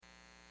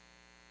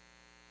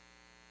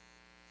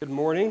Good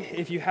morning.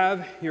 If you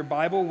have your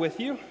Bible with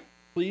you,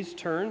 please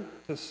turn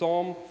to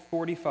Psalm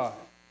 45.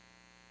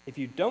 If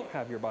you don't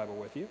have your Bible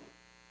with you,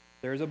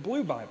 there's a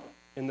blue Bible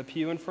in the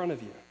pew in front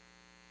of you.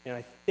 And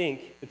I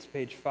think it's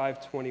page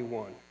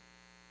 521.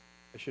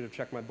 I should have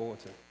checked my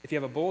bulletin. If you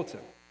have a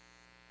bulletin,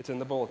 it's in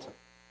the bulletin.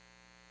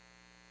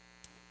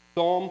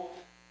 Psalm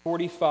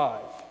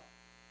 45.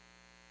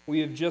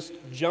 We have just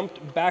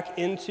jumped back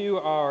into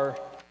our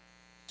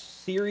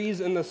series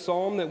in the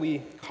psalm that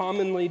we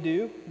commonly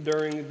do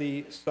during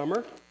the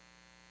summer.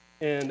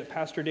 And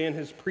Pastor Dan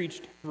has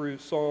preached through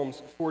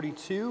Psalms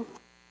 42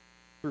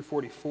 through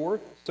 44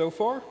 so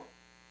far.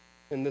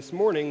 And this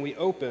morning we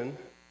open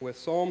with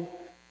Psalm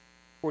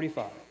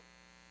 45.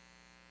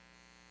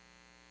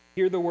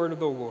 Hear the word of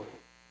the Lord.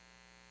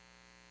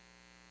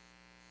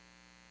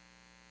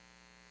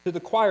 To the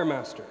choir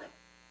master,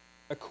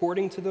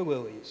 according to the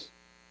lilies,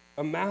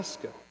 a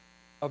maskil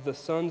of the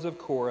sons of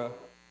Korah,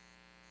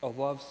 a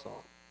love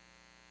song.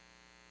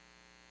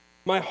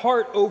 My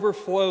heart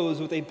overflows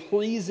with a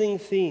pleasing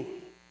theme.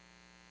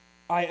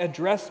 I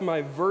address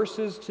my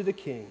verses to the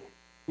king.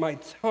 My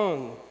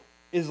tongue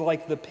is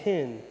like the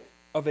pen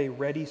of a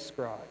ready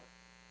scribe.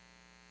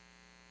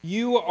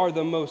 You are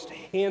the most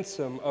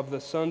handsome of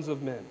the sons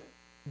of men.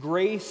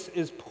 Grace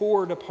is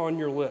poured upon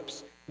your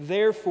lips.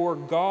 Therefore,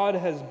 God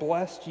has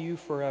blessed you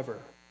forever.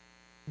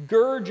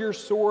 Gird your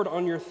sword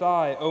on your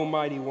thigh, O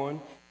mighty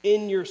one,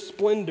 in your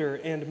splendor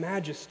and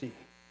majesty.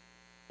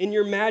 In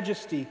your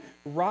majesty,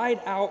 ride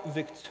out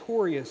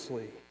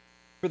victoriously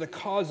for the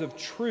cause of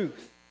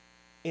truth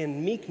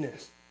and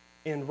meekness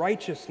and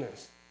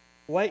righteousness.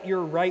 Let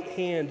your right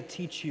hand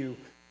teach you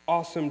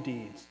awesome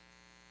deeds.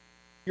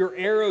 Your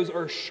arrows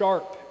are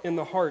sharp in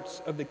the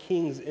hearts of the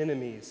king's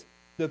enemies.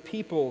 The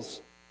peoples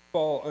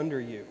fall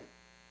under you.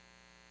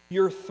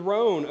 Your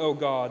throne, O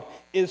God,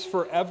 is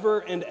forever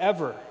and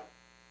ever.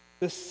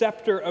 The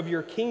scepter of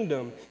your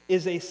kingdom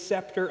is a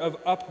scepter of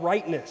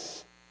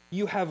uprightness.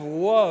 You have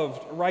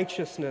loved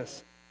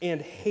righteousness and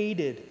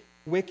hated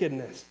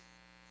wickedness.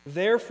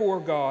 Therefore,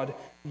 God,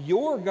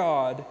 your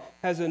God,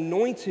 has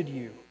anointed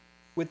you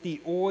with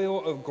the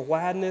oil of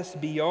gladness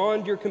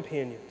beyond your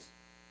companions.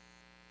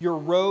 Your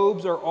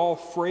robes are all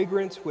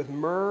fragrant with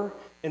myrrh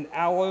and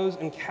aloes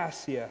and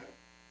cassia.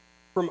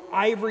 From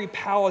ivory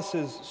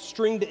palaces,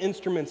 stringed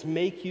instruments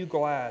make you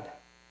glad.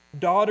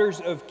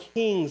 Daughters of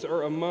kings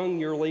are among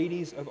your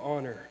ladies of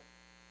honor.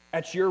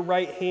 At your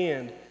right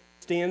hand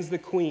stands the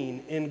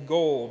queen in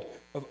gold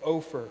of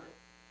Ophir.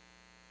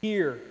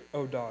 Hear,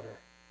 O daughter,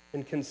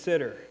 and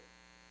consider,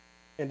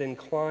 and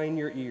incline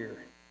your ear.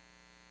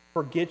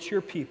 Forget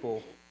your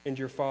people and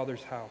your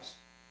father's house,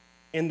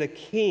 and the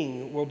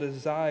king will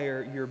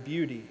desire your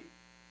beauty.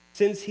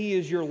 Since he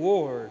is your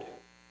Lord,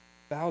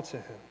 bow to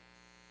him.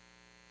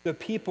 The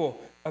people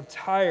of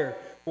Tyre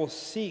will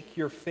seek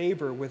your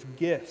favor with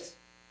gifts,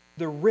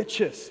 the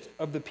richest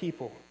of the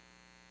people.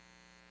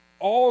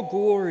 All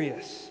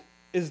glorious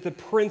is the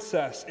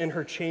princess in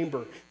her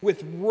chamber,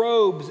 with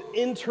robes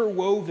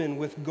interwoven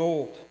with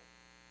gold.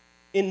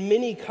 In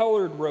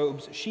many-colored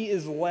robes, she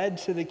is led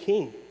to the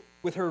king,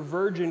 with her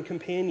virgin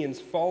companions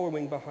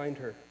following behind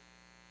her.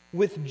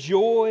 With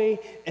joy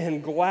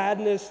and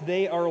gladness,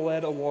 they are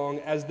led along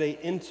as they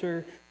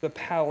enter the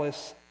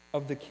palace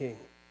of the king.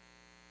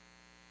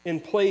 In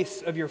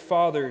place of your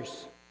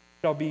fathers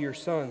shall be your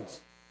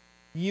sons.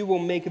 You will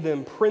make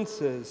them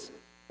princes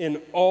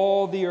in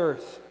all the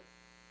earth.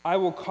 I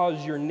will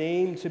cause your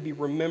name to be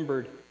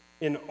remembered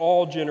in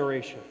all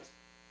generations.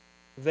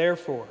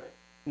 Therefore,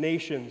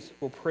 nations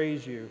will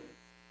praise you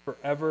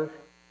forever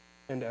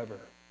and ever.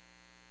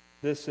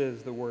 This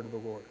is the word of the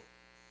Lord.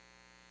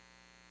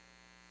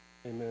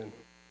 Amen.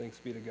 Thanks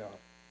be to God.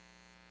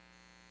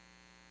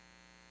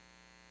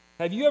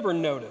 Have you ever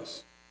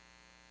noticed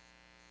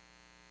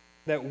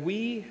that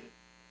we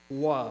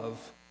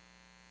love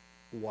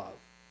love?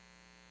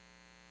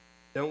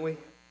 Don't we?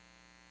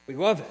 We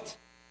love it.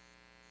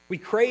 We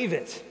crave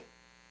it.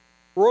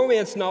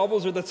 Romance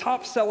novels are the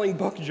top-selling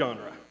book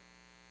genre.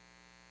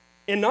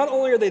 And not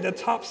only are they the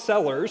top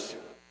sellers,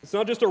 it's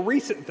not just a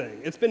recent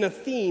thing. It's been a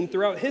theme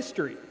throughout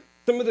history.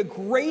 Some of the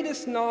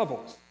greatest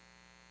novels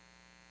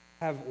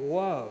have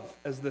love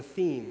as the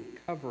theme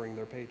covering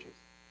their pages.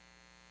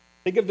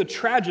 Think of the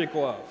tragic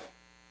love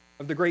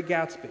of The Great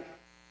Gatsby.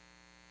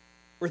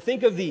 Or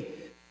think of the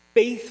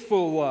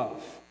faithful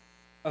love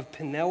of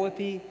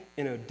Penelope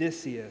and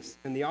Odysseus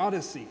in the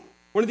Odyssey.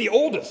 One of the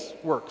oldest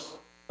works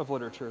of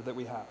literature that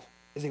we have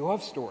is a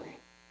love story.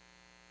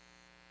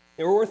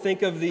 Or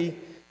think of the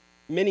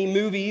many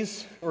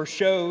movies or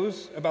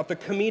shows about the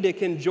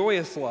comedic and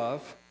joyous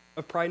love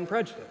of Pride and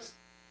Prejudice.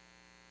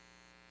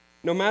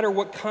 No matter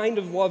what kind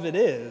of love it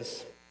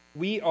is,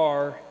 we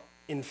are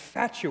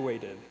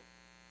infatuated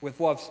with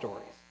love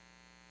stories.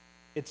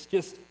 It's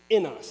just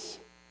in us.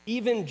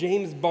 Even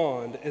James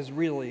Bond is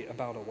really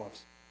about a love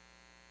story.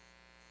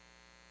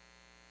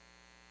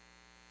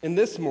 And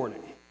this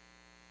morning,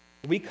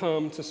 we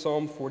come to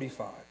Psalm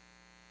 45,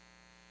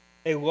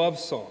 a love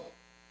song,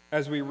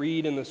 as we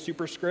read in the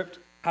superscript.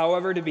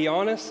 However, to be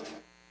honest,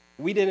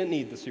 we didn't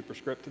need the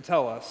superscript to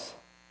tell us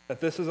that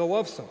this is a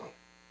love song.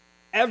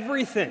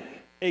 Everything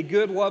a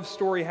good love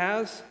story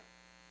has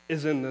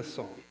is in this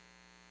song,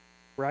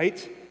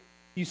 right?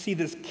 You see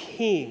this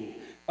king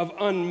of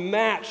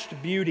unmatched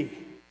beauty,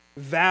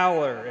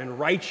 valor, and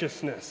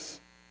righteousness.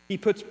 He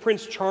puts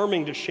Prince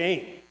Charming to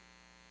shame.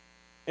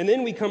 And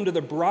then we come to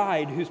the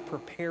bride who's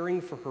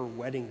preparing for her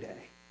wedding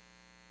day.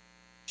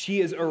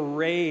 She is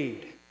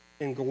arrayed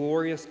in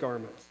glorious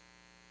garments,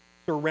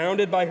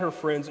 surrounded by her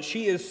friends.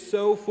 She is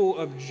so full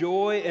of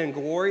joy and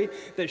glory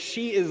that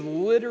she is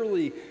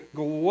literally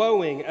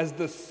glowing as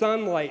the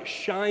sunlight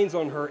shines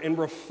on her and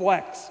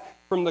reflects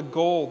from the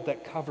gold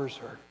that covers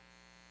her.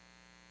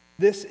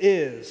 This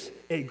is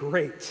a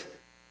great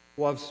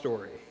love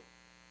story.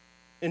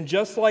 And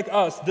just like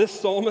us, this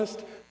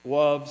psalmist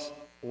loves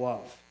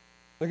love.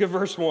 Look at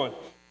verse 1.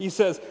 He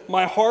says,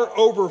 "My heart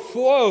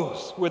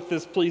overflows with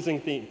this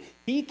pleasing theme."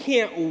 He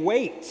can't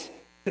wait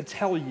to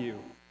tell you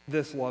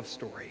this love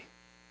story.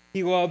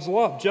 He loves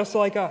love, just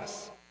like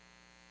us.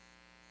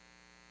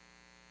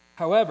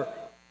 However,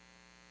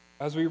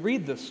 as we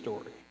read this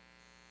story,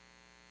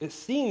 it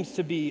seems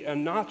to be a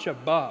notch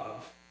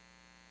above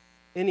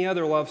any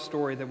other love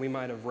story that we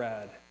might have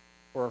read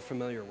or are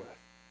familiar with.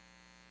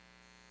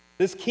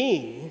 This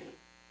king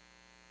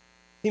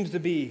seems to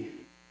be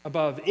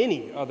above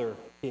any other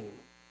king.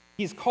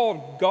 He's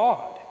called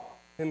God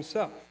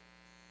himself.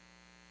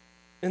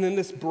 And then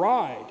this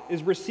bride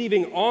is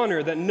receiving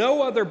honor that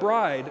no other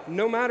bride,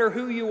 no matter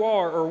who you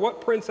are or what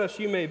princess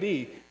you may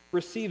be,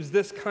 receives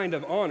this kind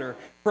of honor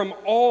from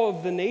all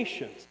of the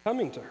nations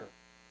coming to her.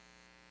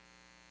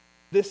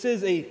 This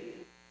is a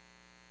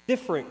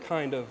different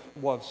kind of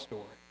love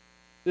story.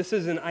 This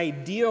is an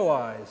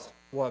idealized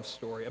love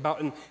story about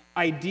an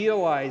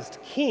idealized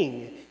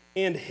king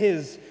and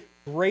his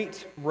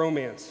great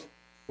romance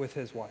with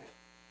his wife,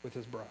 with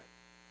his bride.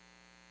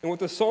 And what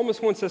the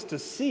psalmist wants us to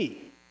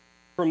see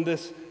from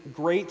this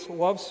great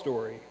love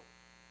story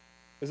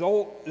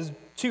is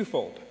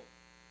twofold.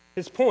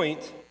 His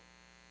point,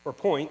 or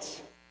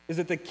points, is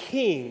that the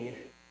king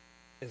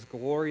is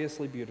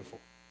gloriously beautiful.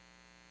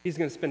 He's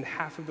going to spend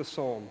half of the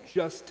psalm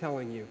just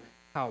telling you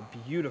how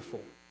beautiful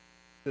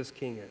this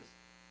king is.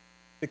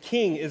 The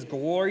king is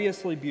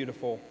gloriously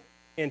beautiful,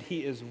 and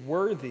he is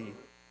worthy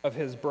of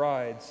his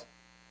bride's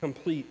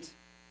complete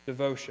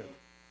devotion.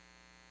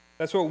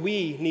 That's what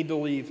we need to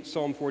leave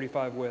Psalm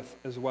 45 with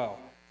as well.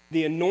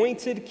 The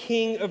anointed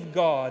King of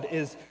God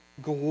is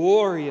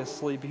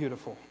gloriously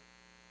beautiful,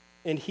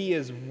 and he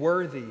is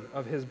worthy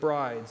of his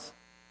bride's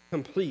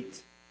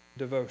complete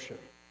devotion.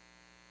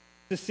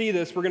 To see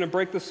this, we're going to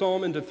break the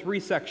psalm into three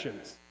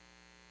sections.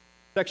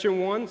 Section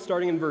 1,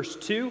 starting in verse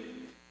 2,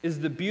 is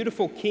the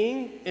beautiful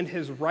king and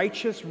his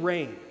righteous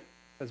reign.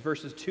 That's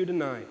verses 2 to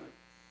 9.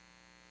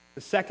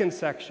 The second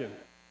section,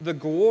 the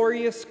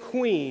glorious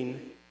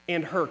queen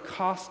and her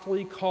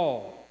costly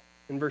call,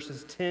 in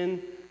verses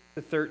 10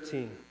 to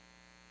 13.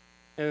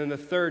 And then the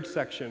third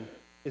section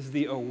is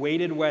the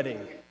awaited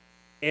wedding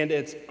and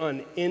its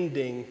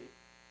unending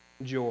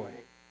joy.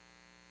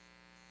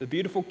 The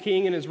beautiful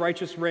king and his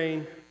righteous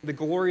reign, the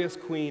glorious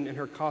queen and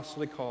her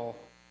costly call,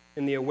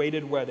 and the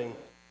awaited wedding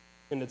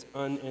and its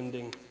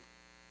unending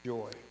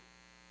joy.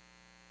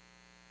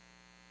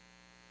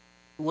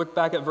 Look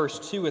back at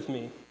verse 2 with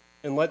me,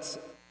 and let's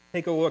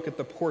take a look at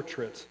the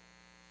portrait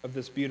of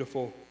this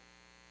beautiful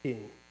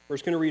king. We're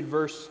just going to read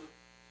verse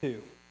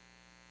 2.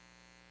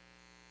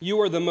 "You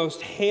are the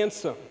most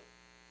handsome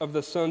of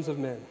the sons of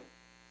men.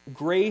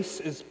 Grace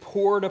is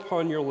poured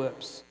upon your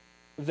lips.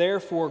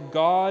 Therefore,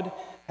 God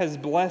has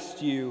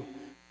blessed you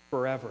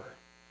forever."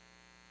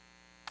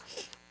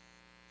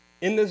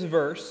 In this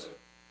verse,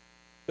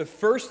 the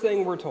first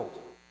thing we're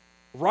told,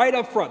 right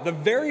up front, the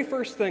very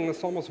first thing the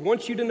psalmist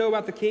wants you to know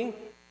about the king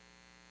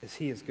is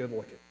he is good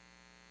looking.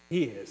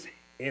 He is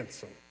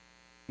handsome.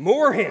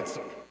 More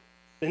handsome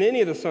than any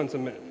of the sons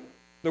of men.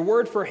 The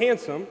word for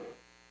handsome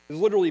is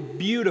literally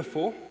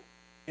beautiful.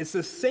 It's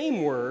the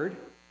same word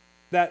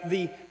that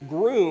the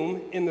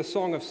groom in the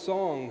Song of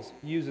Songs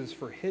uses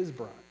for his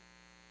bride.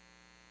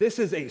 This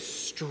is a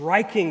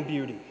striking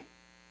beauty,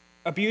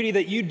 a beauty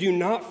that you do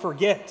not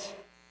forget.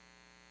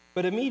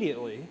 But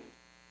immediately,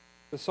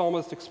 the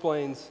psalmist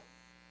explains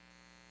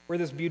where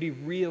this beauty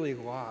really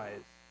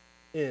lies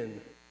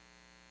in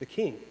the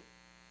king.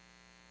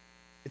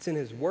 It's in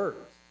his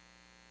words.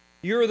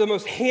 "You're the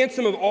most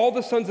handsome of all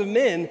the sons of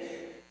men.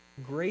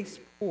 Grace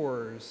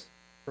pours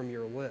from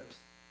your lips,"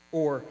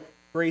 or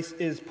grace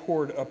is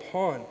poured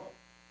upon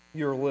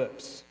your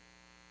lips.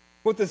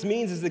 What this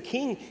means is the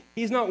king,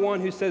 he's not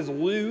one who says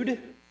lewd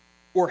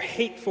or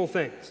hateful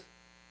things.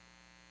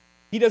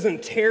 He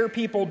doesn't tear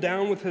people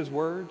down with his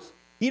words.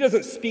 He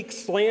doesn't speak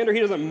slander.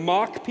 He doesn't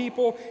mock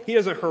people. He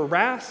doesn't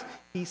harass.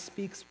 He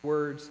speaks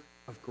words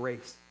of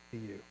grace to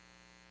you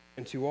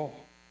and to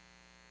all.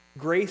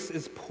 Grace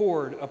is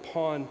poured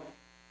upon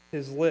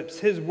his lips.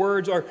 His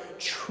words are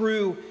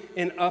true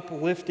and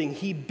uplifting.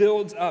 He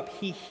builds up,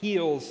 he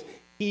heals,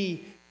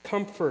 he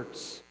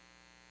comforts.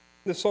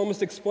 The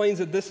psalmist explains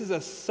that this is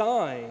a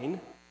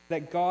sign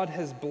that God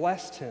has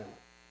blessed him.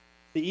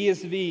 The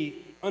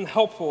ESV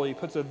unhelpful. He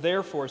puts a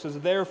therefore, says,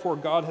 therefore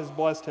God has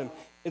blessed him.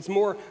 It's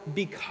more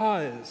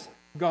because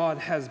God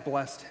has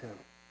blessed him.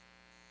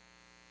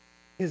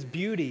 His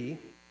beauty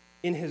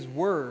in his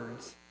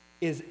words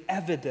is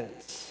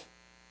evidence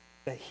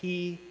that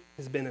he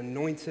has been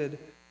anointed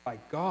by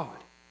God,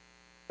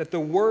 that the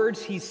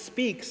words he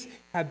speaks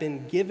have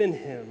been given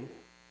him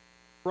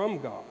from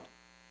God,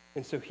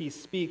 and so he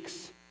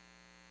speaks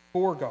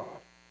for God.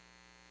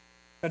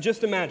 Now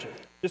just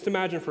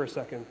imagine for a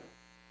second,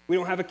 we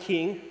don't have a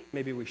king,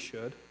 maybe we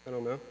should, I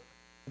don't know,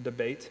 a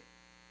debate,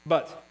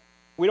 but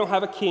we don't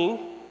have a king,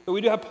 but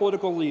we do have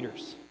political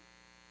leaders.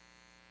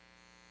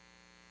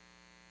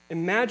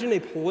 Imagine a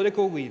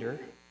political leader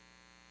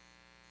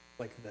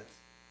like this.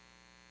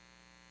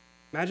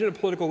 Imagine a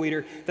political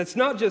leader that's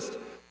not just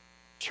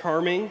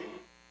charming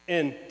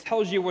and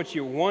tells you what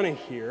you want to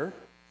hear,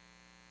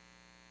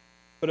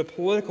 but a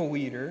political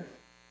leader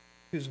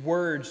whose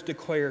words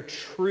declare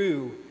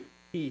true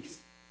peace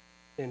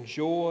and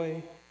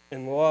joy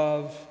and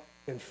love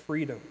and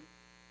freedom.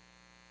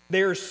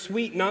 They are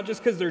sweet not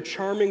just because they're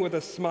charming with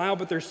a smile,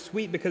 but they're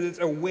sweet because it's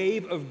a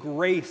wave of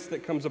grace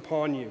that comes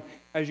upon you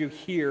as you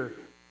hear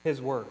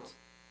his words.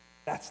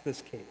 That's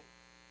this king.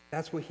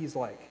 That's what he's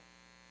like.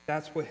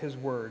 That's what his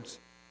words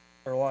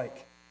are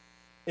like.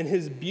 And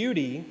his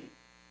beauty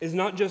is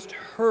not just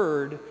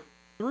heard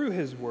through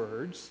his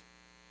words,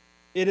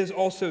 it is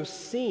also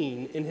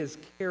seen in his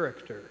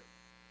character,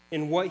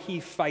 in what he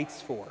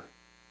fights for.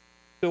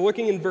 So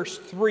looking in verse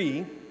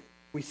 3,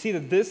 we see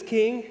that this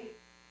king,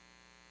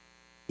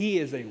 he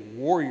is a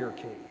warrior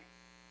king.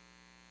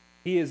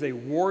 He is a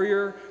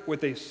warrior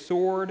with a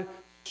sword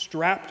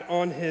strapped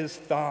on his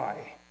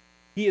thigh.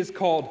 He is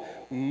called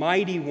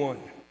Mighty One.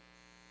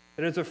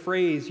 That is a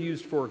phrase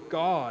used for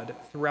God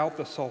throughout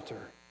the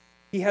Psalter.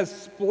 He has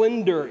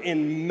splendor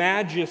and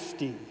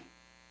majesty.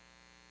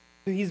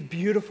 So he's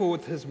beautiful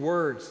with his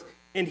words,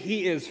 and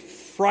he is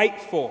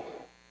frightful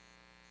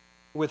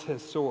with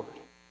his sword.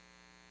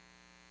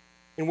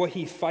 And what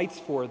he fights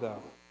for,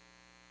 though,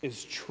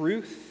 is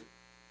truth,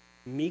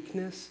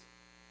 meekness,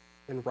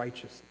 and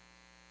righteousness.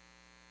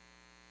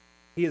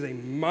 He is a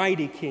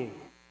mighty king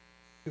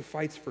who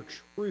fights for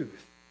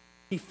truth.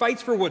 He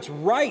fights for what's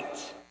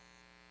right.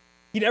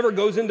 He never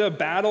goes into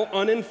battle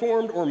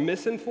uninformed or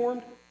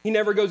misinformed. He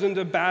never goes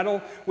into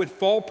battle with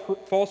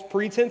false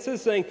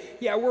pretenses saying,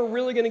 yeah, we're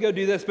really going to go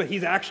do this, but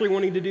he's actually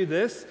wanting to do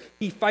this.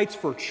 He fights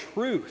for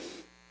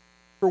truth,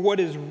 for what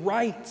is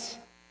right.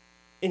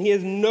 And he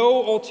has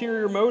no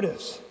ulterior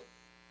motives.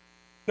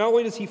 Not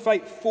only does he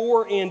fight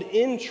for and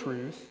in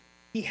truth,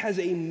 he has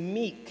a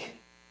meek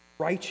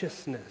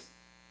righteousness.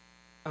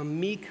 A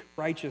meek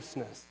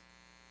righteousness.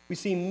 We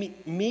see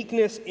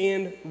meekness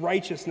and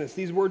righteousness.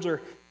 These words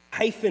are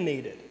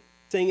hyphenated,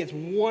 saying it's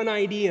one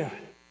idea.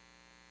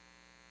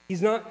 He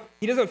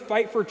doesn't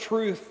fight for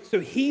truth so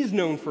he's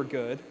known for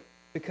good,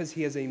 because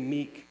he has a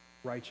meek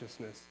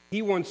righteousness.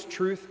 He wants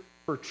truth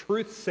for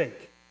truth's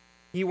sake.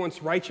 He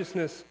wants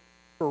righteousness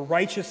for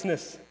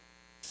righteousness'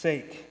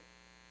 sake.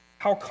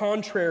 How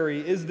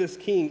contrary is this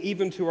king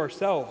even to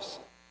ourselves,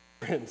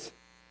 friends?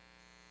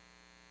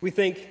 We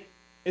think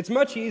it's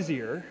much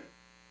easier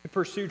to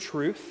pursue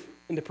truth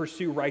and to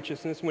pursue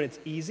righteousness when it's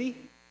easy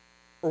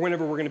or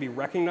whenever we're going to be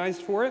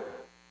recognized for it.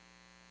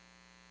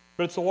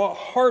 But it's a lot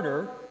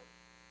harder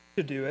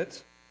to do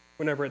it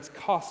whenever it's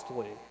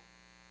costly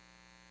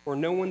or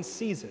no one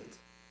sees it.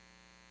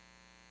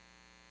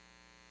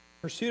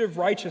 Pursuit of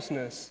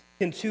righteousness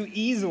can too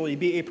easily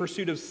be a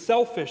pursuit of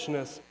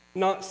selfishness,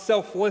 not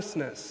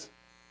selflessness.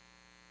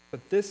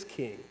 But this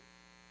king,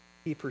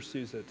 he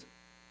pursues it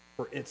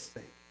for its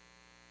sake,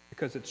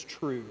 because it's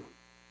true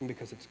and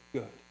because it's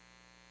good.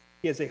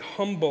 He has a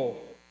humble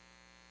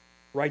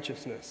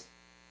righteousness.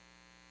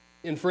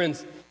 And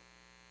friends,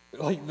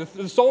 like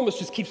the psalmist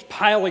just keeps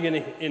piling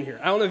it in here.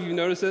 I don't know if you've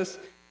noticed this.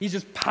 He's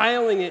just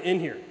piling it in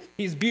here.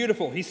 He's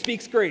beautiful. He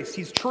speaks grace.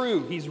 He's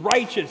true. He's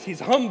righteous. He's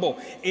humble.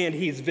 And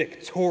he's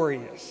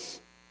victorious.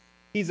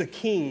 He's a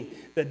king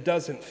that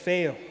doesn't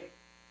fail.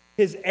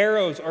 His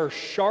arrows are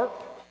sharp,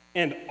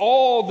 and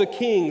all the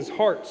king's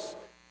hearts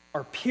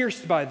are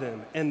pierced by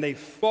them, and they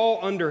fall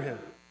under him.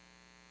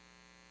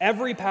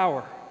 Every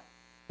power,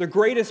 the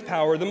greatest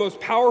power, the most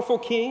powerful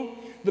king,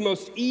 the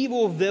most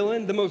evil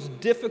villain, the most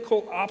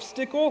difficult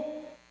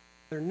obstacle,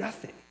 they're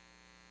nothing.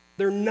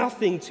 They're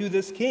nothing to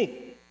this king.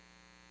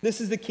 This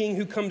is the king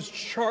who comes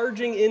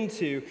charging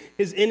into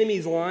his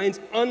enemies' lines,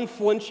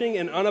 unflinching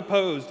and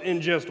unopposed,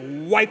 and just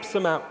wipes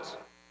them out.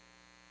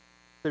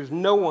 There's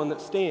no one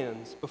that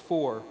stands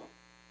before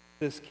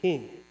this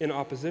king in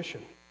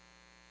opposition.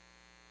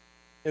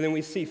 And then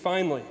we see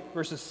finally,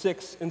 verses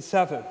 6 and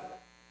 7,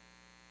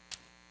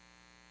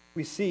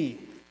 we see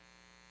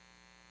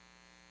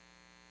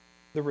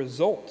the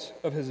result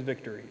of his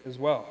victory as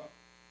well.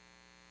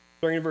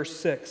 Starting in verse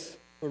 6,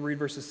 we'll read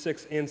verses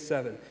 6 and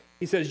 7.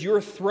 He says,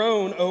 "Your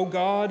throne, O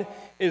God,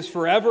 is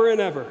forever and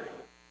ever."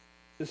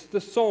 This is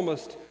the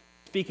psalmist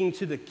speaking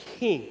to the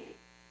king.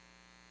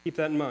 Keep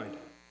that in mind.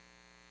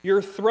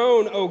 "Your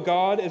throne, O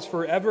God, is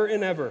forever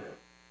and ever.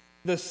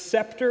 The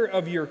scepter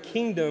of your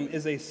kingdom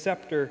is a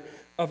scepter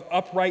of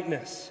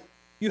uprightness.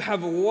 You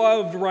have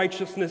loved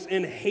righteousness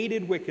and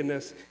hated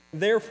wickedness.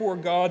 Therefore,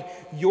 God,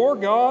 your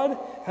God,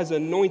 has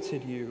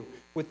anointed you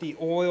with the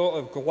oil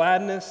of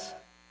gladness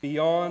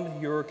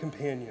beyond your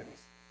companions.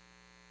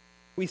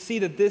 We see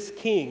that this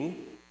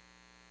king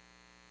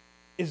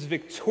is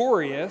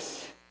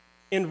victorious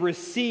and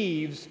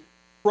receives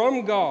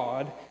from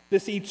God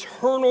this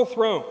eternal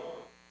throne.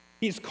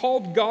 He's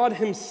called God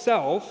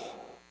himself.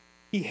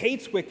 He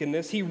hates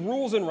wickedness. He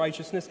rules in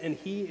righteousness, and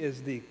he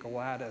is the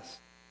gladdest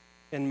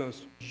and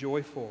most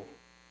joyful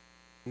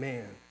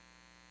man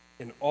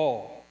in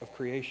all of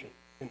creation,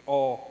 in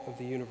all of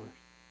the universe.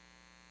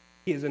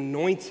 He is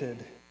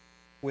anointed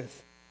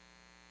with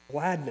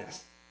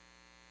gladness.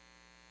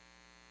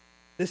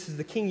 This is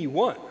the king you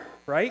want,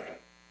 right?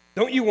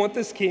 Don't you want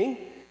this king?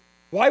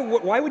 Why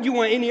would you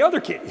want any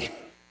other king?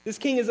 This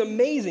king is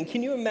amazing.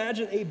 Can you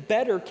imagine a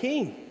better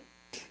king?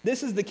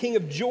 This is the king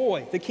of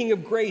joy, the king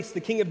of grace,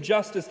 the king of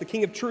justice, the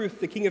king of truth,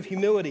 the king of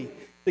humility,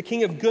 the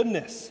king of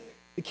goodness,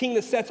 the king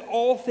that sets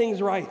all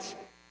things right,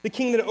 the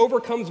king that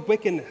overcomes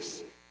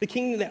wickedness, the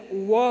king that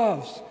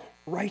loves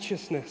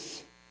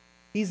righteousness.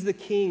 He's the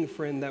king,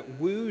 friend, that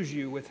woos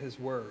you with his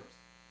words,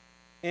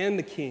 and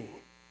the king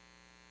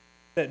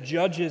that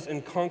judges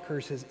and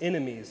conquers his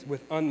enemies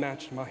with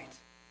unmatched might.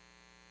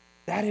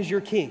 That is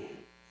your king.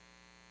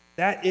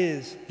 That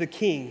is the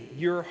king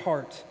your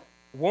heart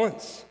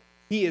wants.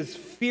 He is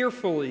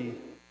fearfully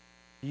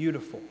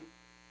beautiful.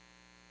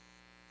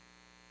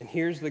 And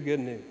here's the good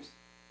news.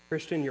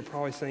 Christian, you're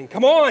probably saying,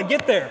 come on,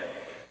 get there.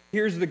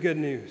 Here's the good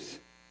news.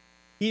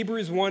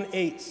 Hebrews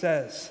 1:8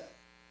 says,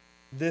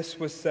 this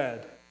was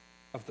said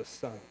of the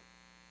Son.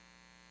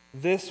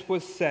 This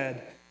was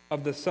said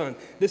of the Son.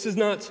 This is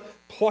not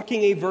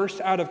plucking a verse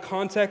out of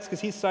context,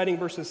 because he's citing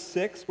verses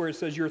 6, where it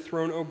says, your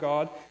throne, O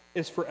God,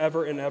 is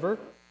forever and ever.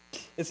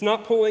 It's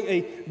not pulling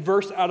a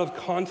verse out of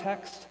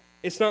context.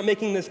 It's not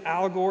making this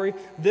allegory.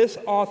 This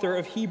author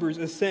of Hebrews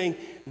is saying,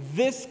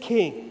 this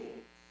king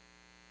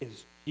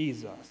is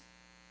Jesus.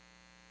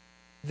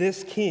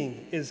 This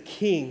king is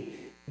King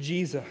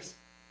Jesus.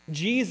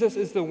 Jesus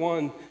is the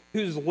one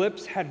whose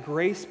lips had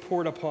grace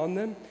poured upon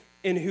them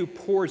and who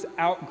pours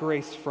out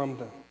grace from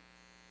them.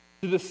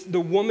 To the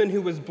woman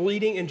who was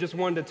bleeding and just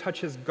wanted to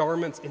touch his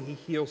garments, and he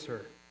heals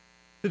her.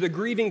 To the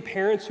grieving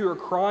parents who are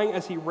crying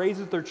as he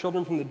raises their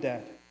children from the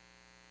dead.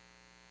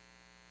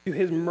 To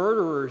his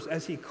murderers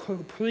as he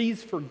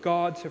pleads for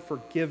God to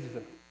forgive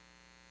them.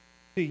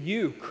 To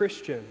you,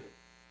 Christian,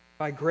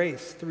 by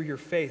grace through your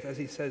faith, as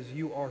he says,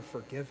 you are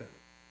forgiven.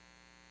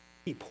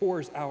 He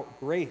pours out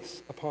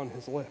grace upon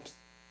his lips.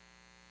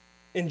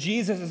 And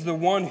Jesus is the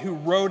one who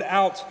rode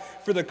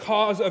out for the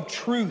cause of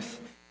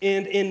truth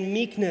and in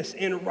meekness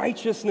and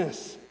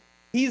righteousness.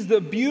 He's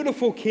the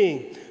beautiful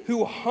king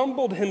who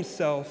humbled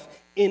himself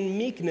in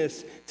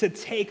meekness to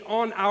take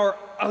on our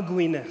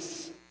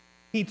ugliness.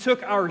 He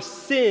took our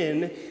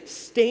sin,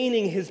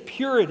 staining his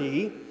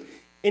purity,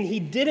 and he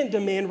didn't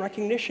demand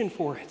recognition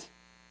for it.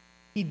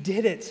 He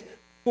did it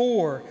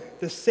for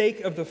the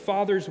sake of the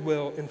Father's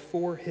will and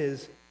for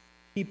his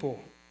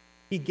people.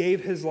 He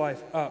gave his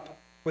life up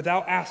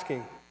without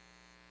asking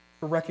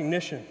for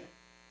recognition.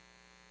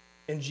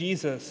 And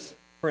Jesus,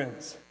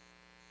 friends,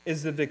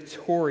 is the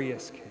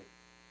victorious king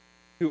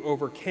who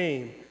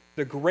overcame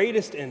the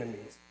greatest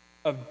enemies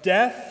of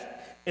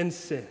death and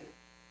sin.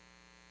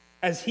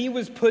 As he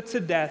was put to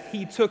death,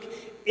 he took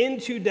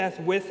into death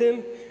with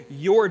him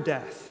your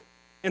death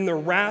and the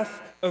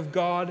wrath of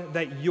God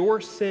that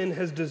your sin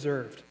has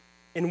deserved.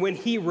 And when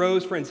he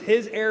rose, friends,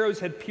 his arrows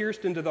had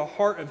pierced into the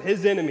heart of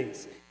his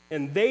enemies,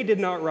 and they did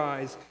not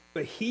rise,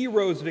 but he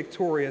rose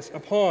victorious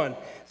upon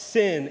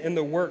sin and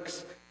the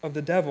works of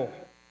the devil.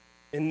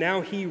 And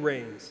now he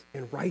reigns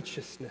in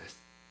righteousness.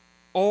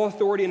 All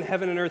authority in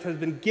heaven and earth has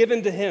been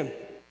given to him.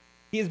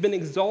 He has been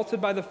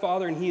exalted by the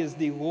Father, and he is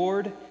the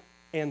Lord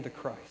and the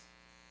Christ.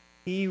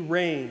 He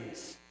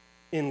reigns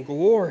in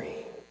glory.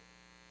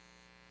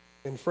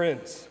 And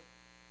friends,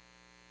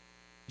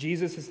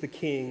 Jesus is the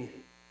king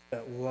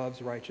that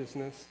loves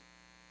righteousness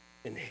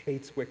and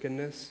hates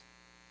wickedness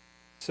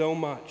so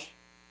much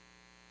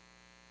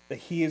that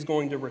he is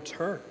going to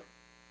return,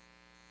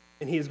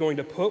 and he is going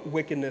to put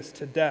wickedness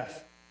to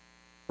death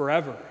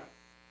forever.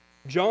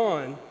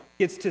 John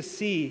gets to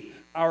see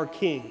our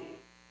king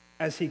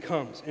as he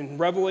comes. In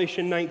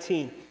Revelation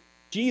 19,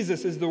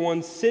 Jesus is the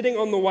one sitting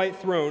on the white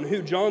throne,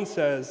 who John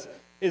says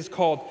is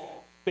called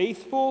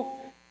faithful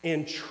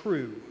and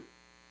true.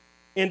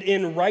 And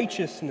in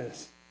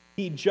righteousness,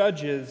 he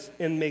judges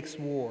and makes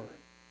war.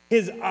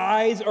 His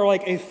eyes are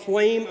like a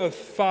flame of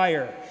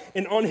fire,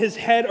 and on his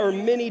head are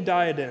many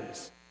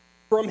diadems.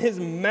 From his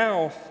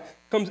mouth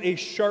comes a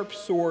sharp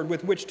sword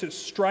with which to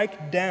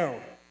strike down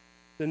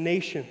the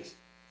nations,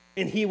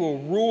 and he will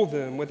rule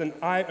them with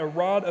a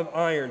rod of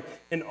iron,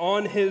 and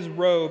on his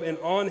robe and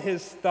on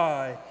his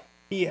thigh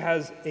he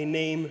has a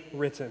name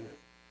written,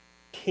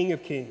 King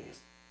of Kings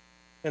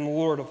and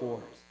Lord of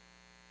Lords.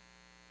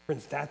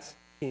 Friends, that's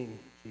King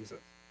Jesus.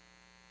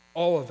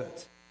 All of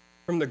it,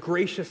 from the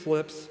gracious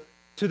lips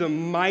to the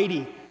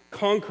mighty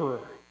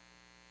conqueror,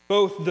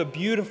 both the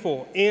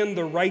beautiful and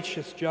the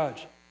righteous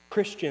judge.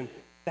 Christian,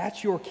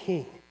 that's your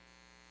king.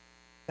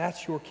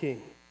 That's your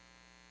king.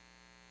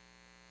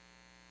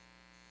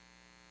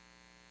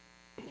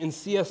 In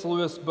C.S.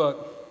 Lewis'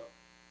 book,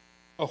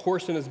 A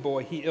Horse and His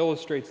Boy, he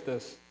illustrates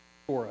this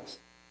for us.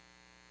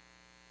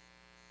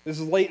 This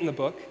is late in the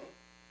book.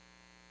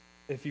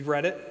 If you've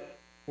read it,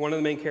 one of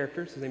the main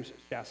characters, his name's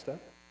Shasta,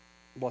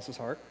 bless his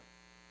heart,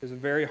 has a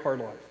very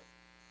hard life.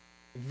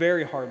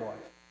 Very hard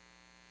life.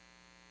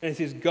 And as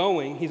he's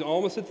going, he's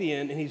almost at the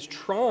end, and he's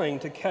trying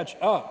to catch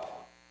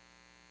up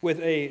with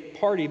a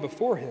party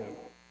before him.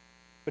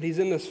 But he's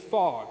in this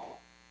fog.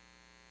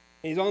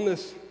 And he's on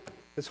this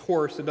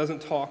horse that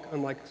doesn't talk,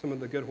 unlike some of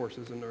the good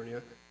horses in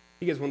Narnia.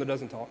 He gets one that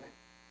doesn't talk.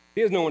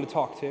 He has no one to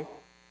talk to.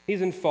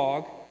 He's in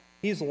fog.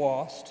 He's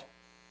lost.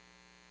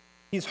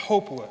 He's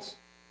hopeless.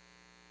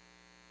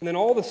 And then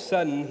all of a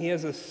sudden, he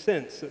has a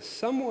sense that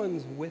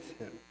someone's with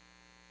him.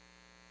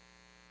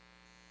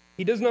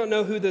 He does not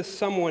know who this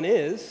someone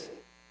is,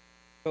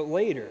 but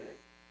later,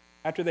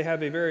 after they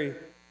have a very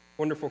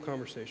wonderful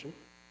conversation,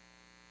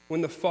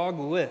 when the fog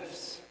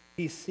lifts,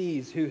 he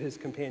sees who his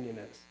companion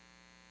is.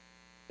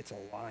 It's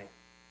a lion.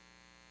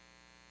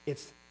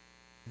 It's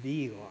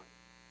the lion.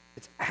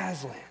 It's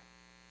Aslan.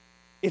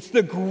 It's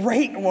the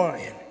great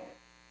lion.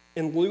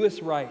 And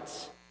Lewis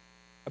writes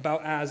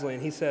about Aslan,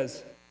 he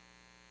says,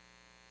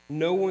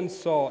 no one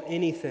saw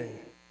anything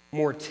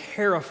more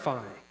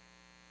terrifying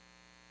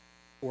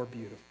or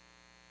beautiful.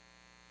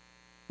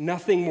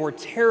 Nothing more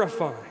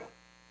terrifying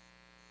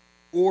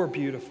or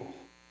beautiful.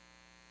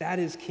 That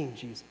is King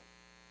Jesus.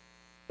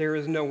 There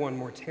is no one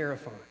more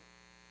terrifying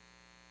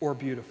or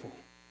beautiful.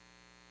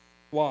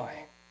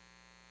 Why?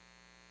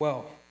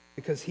 Well,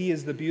 because he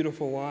is the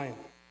beautiful lion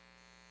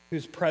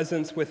whose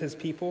presence with his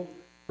people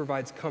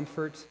provides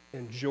comfort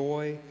and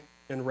joy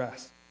and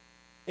rest.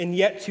 And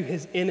yet to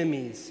his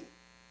enemies,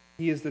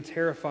 he is the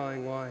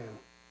terrifying lion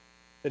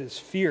that is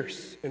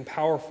fierce and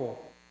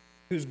powerful,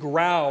 whose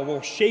growl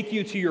will shake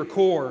you to your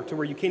core to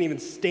where you can't even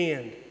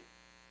stand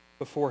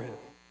before him.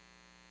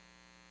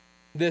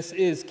 This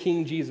is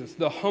King Jesus,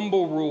 the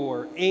humble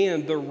ruler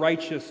and the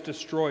righteous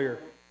destroyer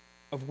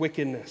of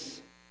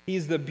wickedness.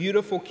 He's the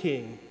beautiful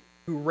king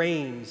who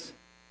reigns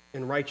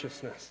in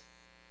righteousness.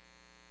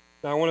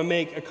 Now, I want to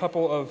make a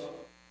couple of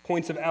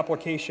points of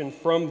application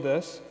from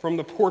this, from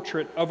the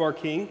portrait of our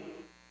king.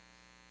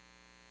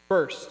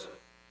 First,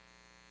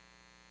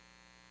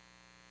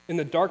 in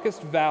the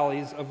darkest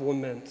valleys of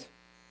lament,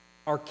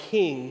 our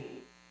king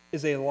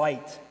is a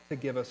light to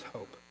give us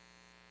hope.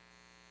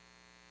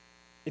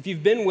 If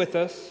you've been with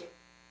us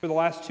for the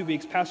last 2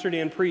 weeks, Pastor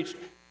Dan preached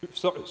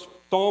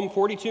Psalm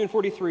 42 and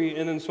 43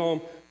 and then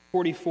Psalm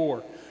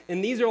 44.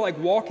 And these are like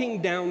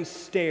walking down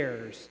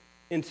stairs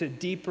into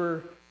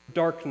deeper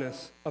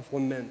darkness of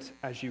lament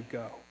as you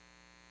go.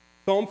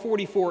 Psalm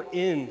 44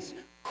 ends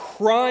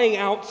crying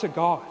out to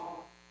God,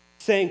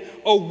 saying,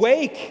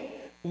 "Awake!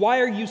 Why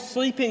are you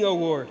sleeping, O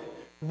Lord?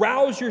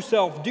 Rouse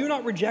yourself. Do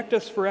not reject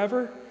us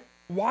forever.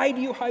 Why do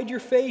you hide your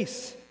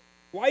face?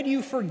 Why do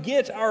you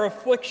forget our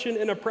affliction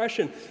and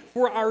oppression?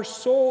 For our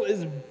soul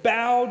is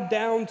bowed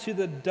down to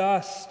the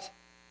dust.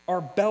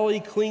 Our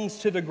belly clings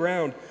to the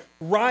ground.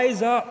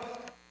 Rise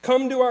up.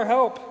 Come to our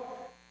help.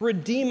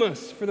 Redeem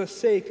us for the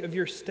sake of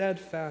your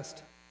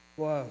steadfast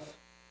love."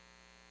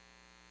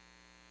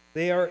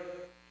 They are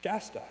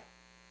Shasta,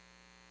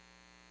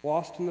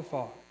 lost in the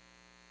fog,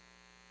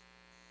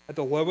 at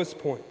the lowest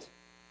point.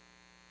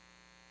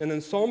 And then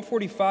Psalm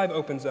 45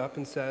 opens up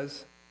and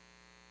says,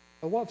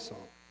 a love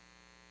song.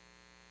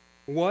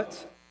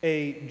 What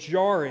a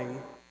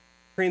jarring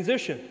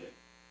transition.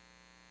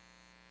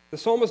 The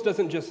psalmist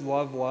doesn't just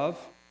love love,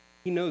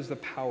 he knows the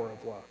power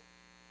of love,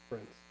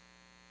 friends.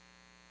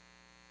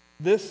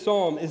 This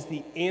psalm is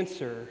the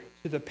answer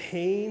to the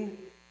pain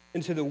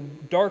and to the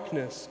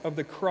darkness of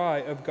the cry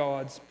of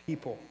God's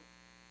people.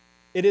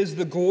 It is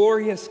the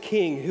glorious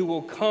King who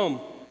will come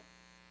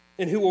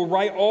and who will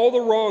right all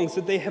the wrongs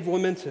that they have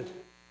lamented,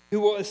 who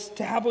will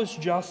establish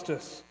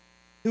justice,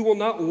 who will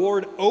not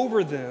lord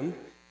over them,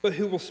 but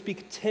who will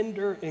speak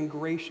tender and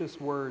gracious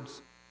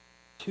words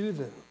to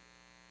them.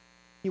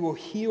 He will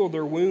heal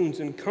their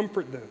wounds and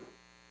comfort them.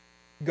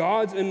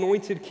 God's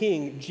anointed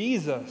King,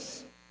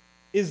 Jesus,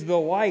 is the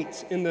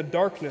light in the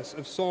darkness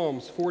of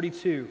Psalms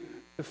 42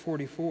 to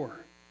 44.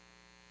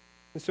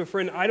 And so,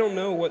 friend, I don't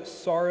know what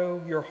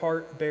sorrow your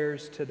heart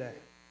bears today.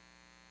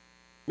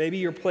 Maybe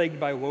you're plagued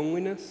by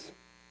loneliness.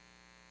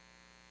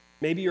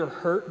 Maybe you're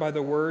hurt by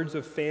the words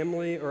of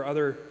family or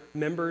other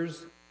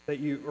members that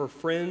you, or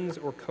friends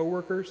or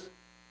coworkers.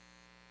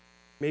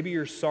 Maybe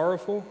you're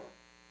sorrowful.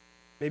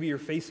 Maybe you're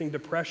facing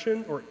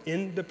depression or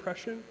in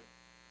depression.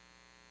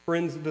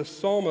 Friends, the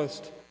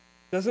psalmist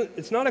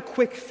it's not a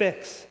quick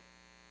fix,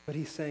 but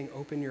he's saying,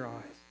 open your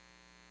eyes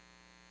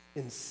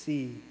and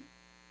see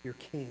your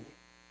King.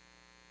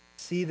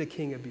 See the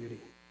King of beauty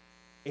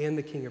and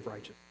the King of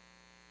righteousness.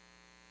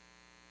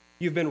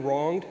 You've been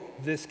wronged.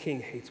 This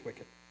King hates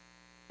wicked,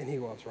 and he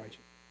loves righteousness.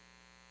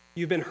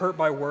 you've been hurt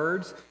by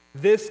words,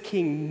 this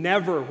king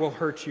never will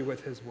hurt you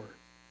with his words.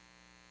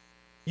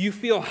 You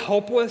feel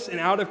helpless and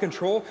out of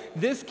control,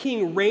 this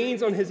king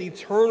reigns on his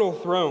eternal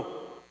throne.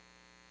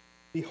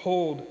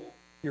 Behold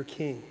your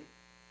king.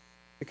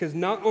 Because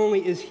not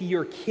only is he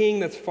your king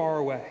that's far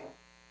away,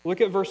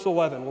 look at verse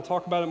 11. We'll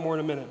talk about it more in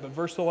a minute, but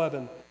verse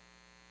 11,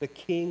 the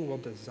king will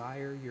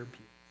desire your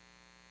beauty.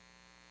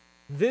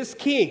 This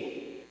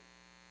king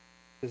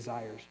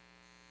desires you.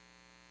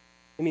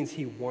 It means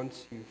he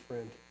wants you,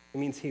 friend. It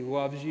means he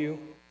loves you.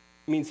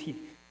 It means he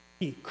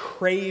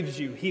craves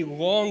you. He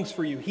longs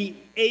for you. He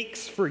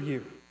aches for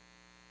you.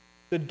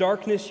 The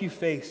darkness you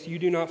face, you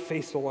do not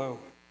face alone.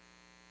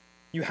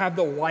 You have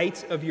the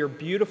light of your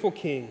beautiful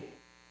king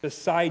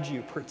beside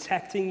you,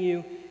 protecting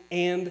you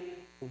and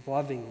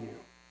loving you.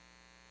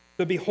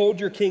 So behold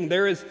your king.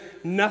 There is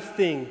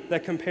nothing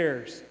that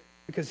compares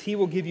because he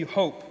will give you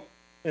hope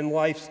in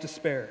life's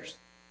despairs.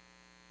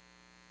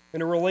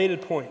 And a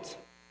related point.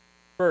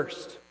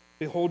 First,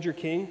 behold your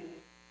king.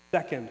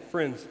 Second,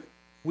 friends,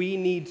 we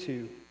need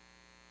to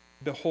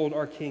behold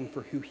our king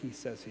for who he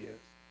says he is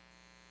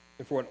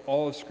and for what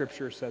all of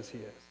Scripture says he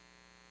is.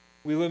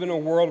 We live in a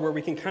world where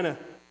we can kind of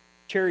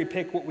cherry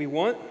pick what we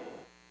want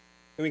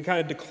and we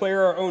kind of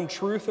declare our own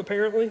truth,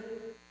 apparently.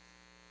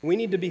 We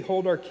need to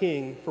behold our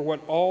king for what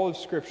all of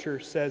Scripture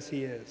says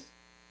he is.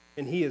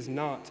 And he is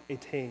not a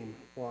tame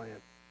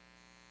lion.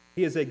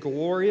 He is a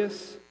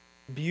glorious,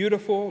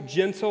 beautiful,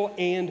 gentle,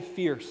 and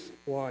fierce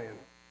lion.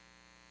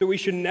 So we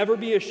should never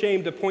be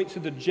ashamed to point to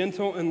the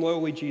gentle and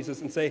lowly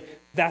Jesus and say,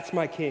 that's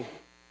my king.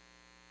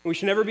 And we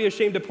should never be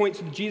ashamed to point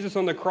to Jesus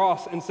on the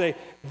cross and say,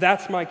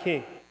 that's my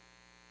king.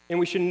 And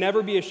we should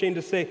never be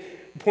ashamed to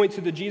point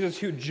to the Jesus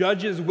who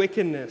judges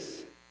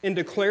wickedness and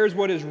declares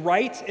what is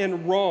right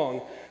and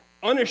wrong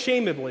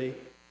unashamedly.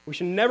 We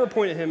should never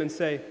point at him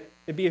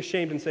and be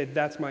ashamed and say,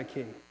 that's my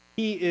king.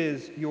 He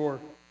is your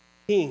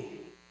king.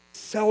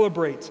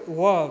 Celebrate,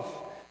 love,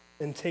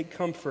 and take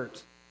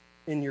comfort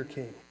in your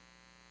king.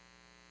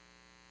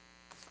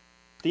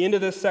 At the end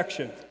of this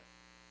section,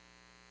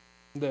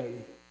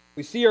 then,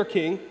 we see our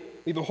king,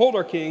 we behold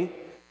our king.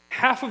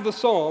 Half of the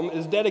psalm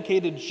is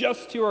dedicated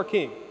just to our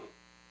king.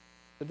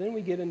 But then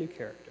we get a new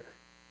character.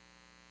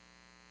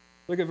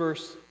 Look at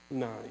verse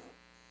 9.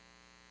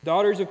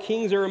 Daughters of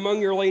kings are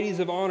among your ladies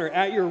of honor.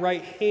 At your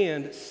right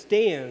hand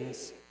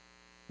stands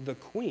the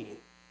queen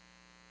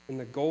in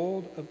the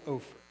gold of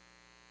Ophir.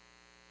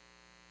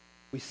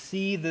 We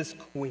see this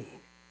queen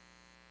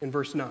in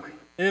verse 9.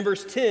 And then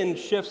verse 10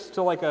 shifts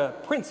to like a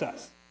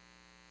princess.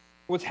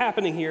 What's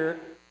happening here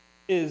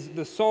is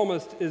the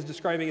psalmist is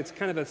describing, it's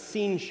kind of a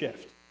scene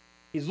shift.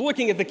 He's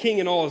looking at the king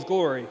in all his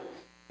glory,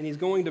 and he's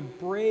going to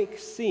break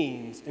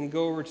scenes and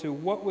go over to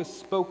what was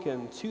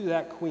spoken to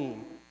that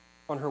queen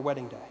on her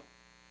wedding day.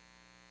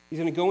 He's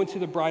going to go into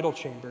the bridal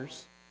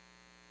chambers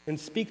and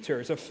speak to her.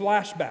 It's a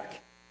flashback.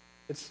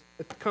 It's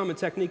a common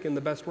technique in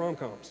the best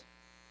rom-coms.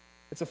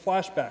 It's a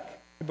flashback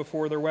to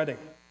before their wedding.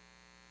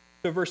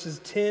 So verses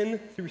 10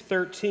 through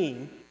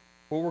 13,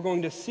 what we're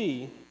going to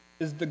see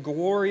is the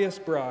glorious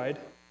bride,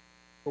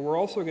 but we're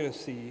also going to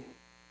see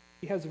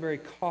she has a very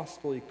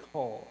costly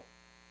call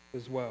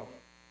as well.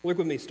 Look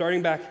with me,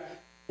 starting back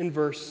in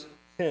verse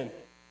 10.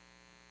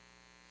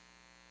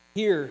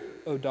 Hear,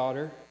 O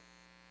daughter,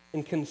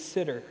 and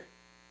consider,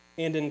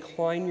 and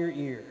incline your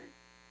ear.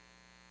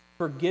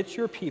 Forget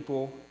your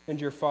people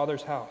and your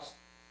father's house,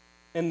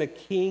 and the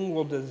king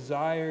will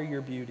desire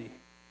your beauty.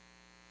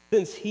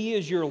 Since he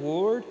is your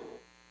Lord,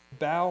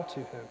 bow to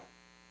him.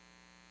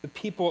 The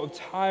people of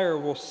Tyre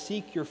will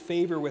seek your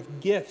favor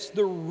with gifts,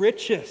 the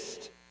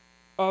richest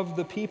of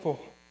the people.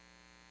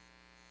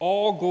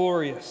 All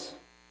glorious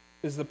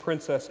is the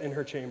princess in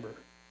her chamber,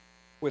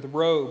 with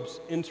robes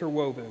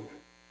interwoven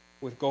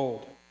with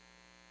gold.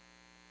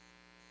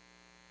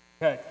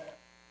 Okay,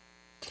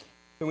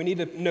 so we need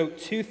to note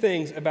two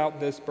things about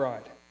this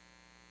bride.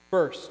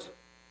 First,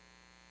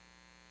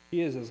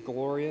 she is as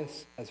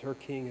glorious as her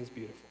king is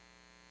beautiful.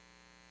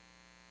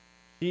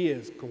 She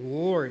is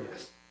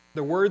glorious.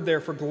 The word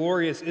there for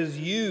glorious is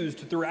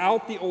used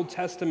throughout the Old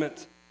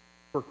Testament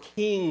for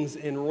kings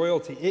and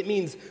royalty. It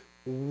means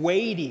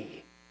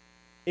weighty.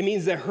 It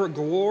means that her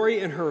glory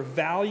and her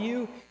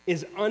value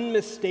is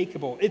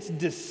unmistakable. It's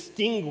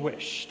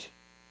distinguished.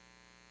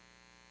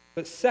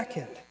 But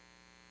second,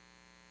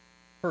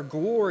 her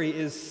glory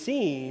is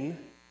seen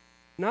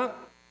not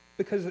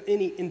because of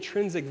any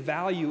intrinsic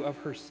value of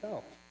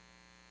herself,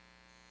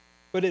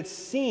 but it's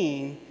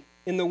seen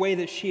in the way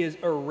that she is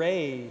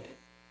arrayed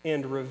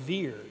and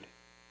revered.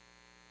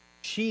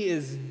 She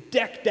is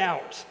decked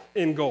out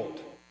in gold.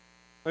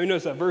 Let me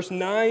notice that. Verse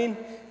 9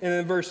 and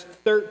then verse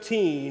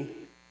 13,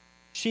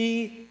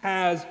 she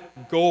has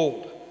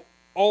gold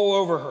all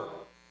over her.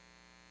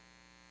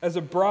 As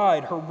a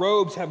bride, her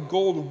robes have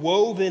gold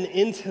woven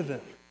into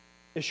them.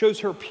 It shows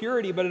her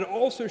purity, but it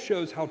also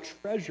shows how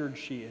treasured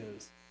she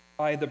is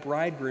by the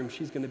bridegroom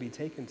she's going to be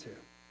taken to.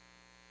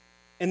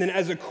 And then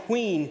as a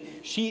queen,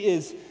 she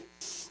is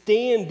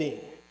standing.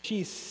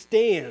 She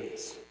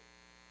stands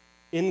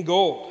in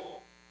gold.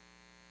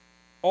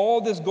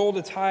 All this gold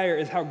attire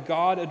is how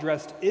God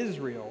addressed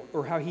Israel,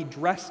 or how he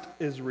dressed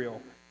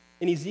Israel.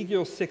 In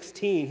Ezekiel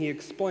 16, he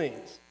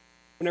explains,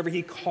 whenever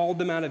he called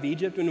them out of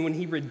Egypt and when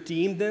he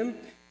redeemed them,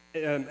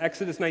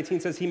 Exodus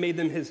 19 says he made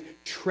them his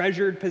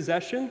treasured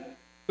possession.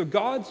 So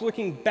God's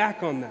looking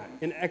back on that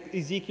in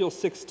Ezekiel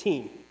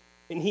 16,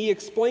 and he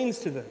explains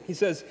to them, he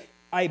says,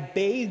 I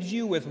bathed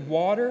you with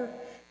water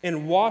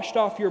and washed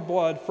off your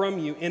blood from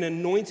you and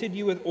anointed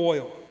you with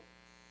oil.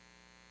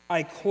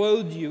 I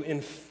clothed you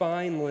in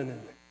fine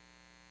linen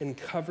and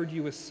covered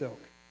you with silk.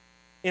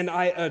 And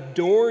I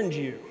adorned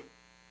you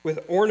with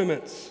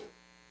ornaments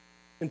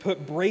and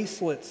put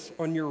bracelets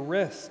on your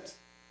wrists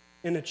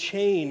and a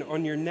chain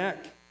on your neck.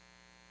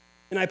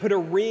 And I put a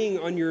ring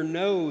on your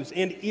nose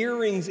and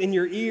earrings in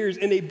your ears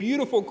and a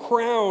beautiful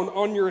crown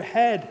on your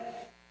head.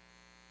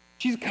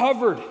 She's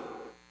covered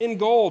in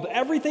gold.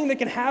 Everything that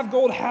can have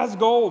gold has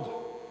gold.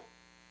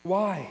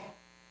 Why?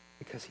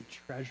 Because he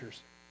treasures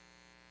her.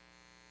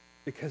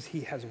 Because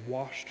he has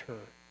washed her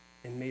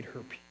and made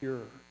her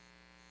pure.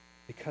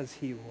 Because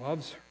he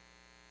loves her.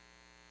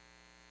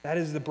 That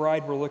is the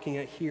bride we're looking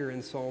at here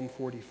in Psalm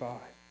 45.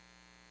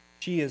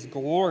 She is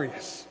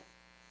glorious,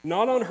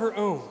 not on her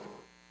own,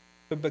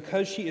 but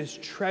because she is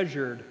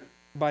treasured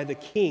by the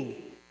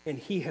King, and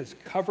he has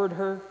covered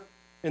her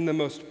in the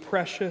most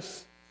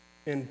precious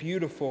and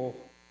beautiful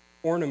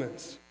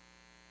ornaments.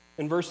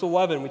 In verse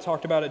 11, we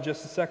talked about it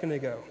just a second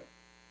ago,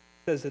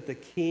 it says that the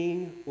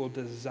King will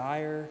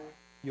desire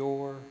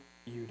your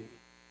beauty.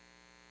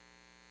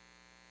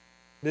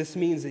 This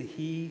means that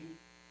he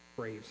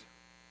craves her.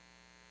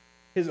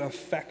 His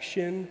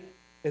affection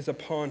is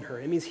upon her.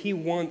 It means he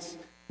wants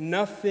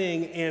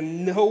nothing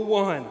and no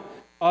one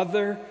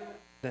other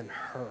than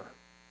her.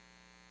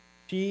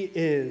 She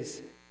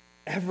is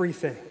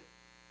everything.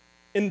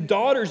 And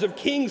daughters of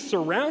kings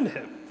surround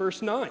him.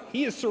 Verse 9.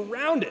 He is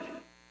surrounded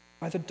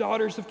by the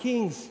daughters of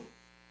kings.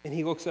 And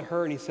he looks at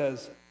her and he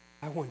says,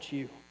 I want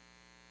you.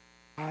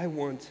 I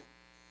want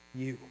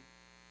you.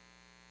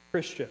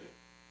 Christian,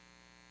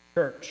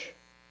 church,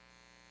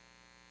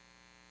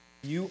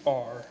 you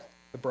are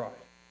the bride.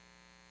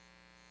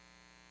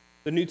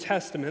 The New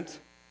Testament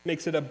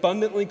makes it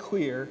abundantly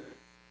clear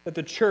that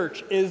the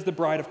church is the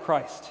bride of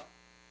Christ.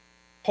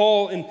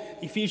 Paul in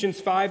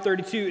Ephesians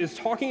 5:32 is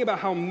talking about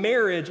how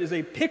marriage is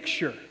a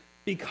picture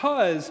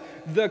because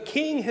the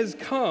King has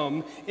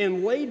come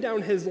and laid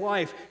down his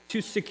life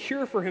to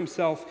secure for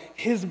himself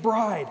his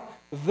bride,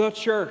 the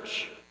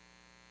church.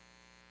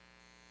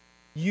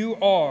 You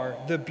are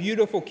the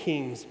beautiful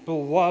King's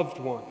beloved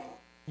one.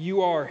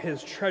 You are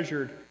his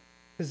treasured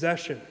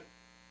possession.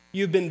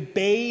 You've been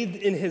bathed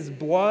in his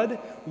blood,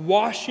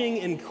 washing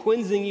and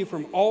cleansing you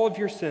from all of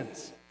your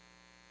sins.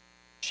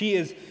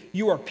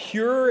 You are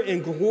pure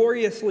and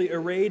gloriously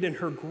arrayed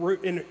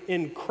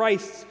in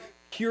Christ's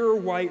pure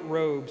white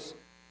robes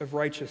of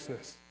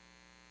righteousness.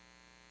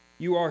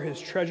 You are his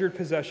treasured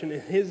possession,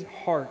 and his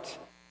heart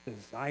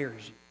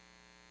desires you.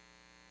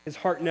 His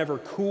heart never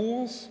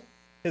cools,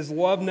 his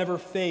love never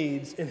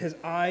fades, and his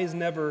eyes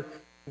never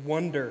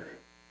wander.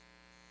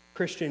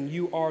 Christian,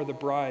 you are the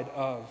bride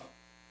of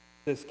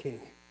this King.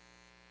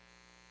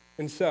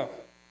 And so,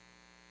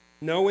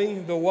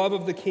 knowing the love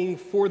of the King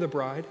for the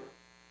bride,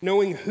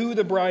 knowing who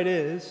the bride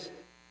is,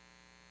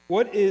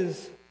 what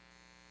is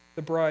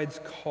the bride's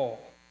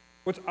call?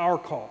 What's our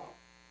call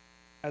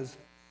as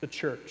the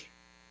church?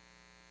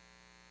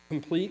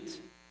 Complete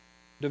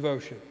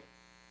devotion.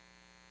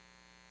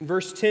 In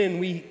verse 10,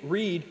 we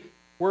read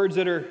words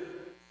that are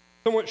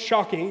somewhat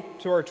shocking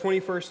to our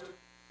 21st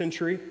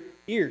century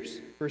ears.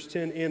 Verse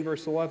 10 and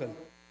verse 11.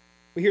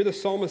 We hear the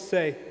psalmist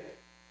say,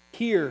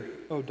 "Hear,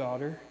 O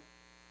daughter."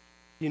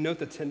 You note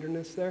the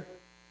tenderness there?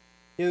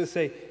 He doesn't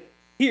say,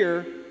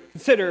 "Hear,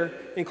 consider,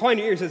 incline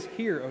your ears." He says,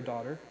 "Hear, O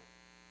daughter."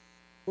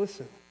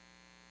 Listen.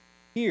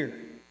 Hear,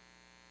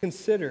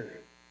 consider,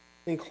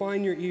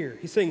 incline your ear.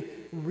 He's saying,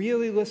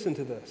 really listen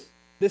to this.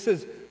 This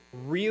is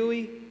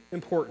really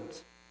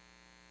important.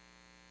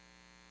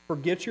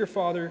 Forget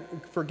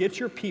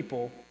your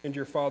people and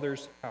your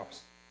father's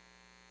house.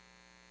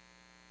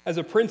 As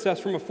a princess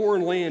from a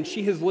foreign land,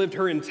 she has lived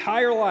her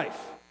entire life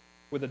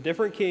with a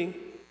different king,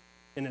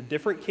 in a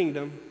different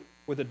kingdom,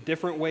 with a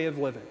different way of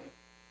living.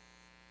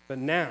 But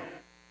now,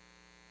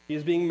 she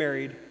is being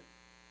married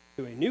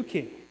to a new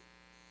king,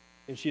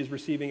 and she is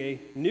receiving a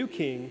new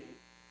king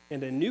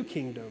and a new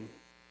kingdom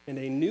and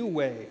a new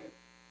way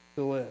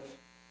to live.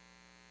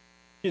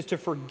 She is to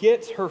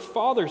forget her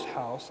father's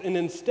house, and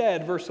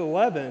instead, verse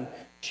 11,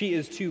 she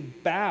is to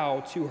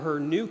bow to her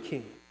new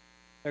king,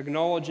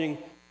 acknowledging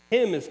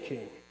him as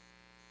king.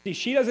 See,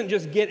 she doesn't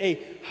just get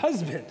a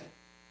husband.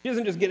 She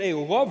doesn't just get a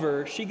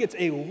lover. She gets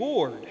a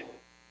Lord.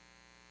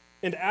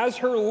 And as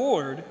her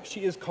Lord,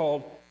 she is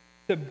called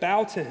to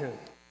bow to him,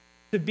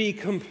 to be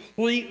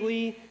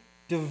completely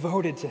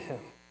devoted to him,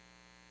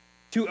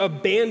 to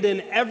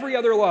abandon every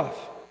other love.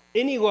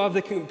 Any love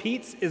that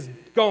competes is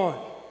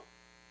gone,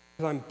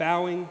 because I'm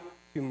bowing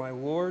to my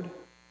Lord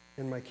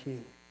and my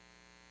King.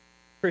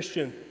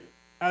 Christian,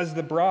 as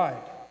the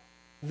bride,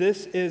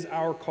 this is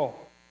our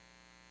call.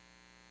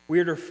 We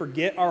are to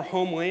forget our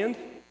homeland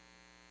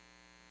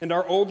and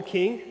our old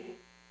king,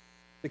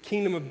 the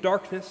kingdom of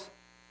darkness.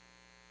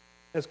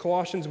 As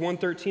Colossians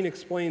 1:13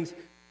 explains,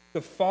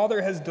 the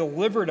Father has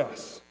delivered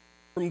us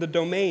from the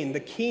domain, the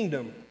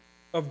kingdom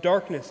of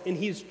darkness, and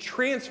he's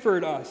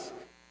transferred us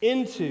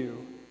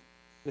into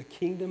the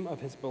kingdom of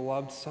his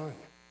beloved Son.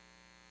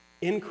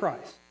 In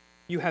Christ,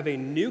 you have a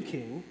new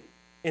king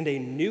and a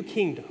new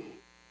kingdom,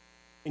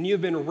 and you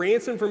have been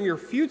ransomed from your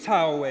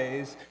futile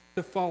ways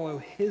to follow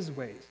his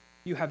ways.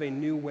 You have a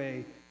new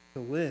way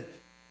to live.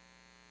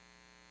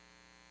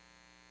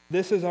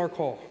 This is our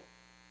call.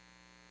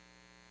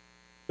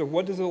 So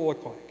what does it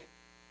look like?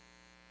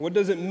 What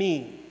does it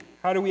mean?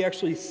 How do we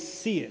actually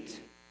see it?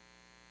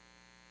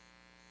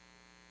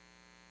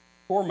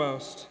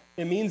 Foremost,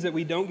 it means that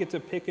we don't get to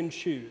pick and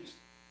choose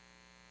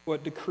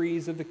what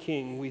decrees of the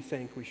king we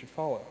think we should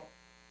follow.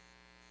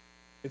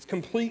 It's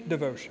complete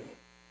devotion.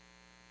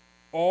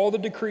 All the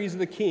decrees of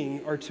the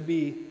king are to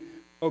be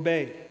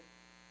obeyed.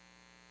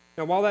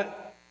 Now, while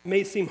that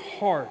may seem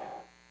hard,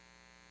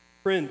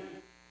 friend,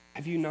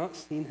 have you not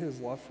seen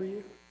his love for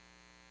you?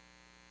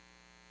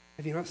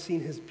 Have you not seen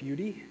his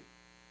beauty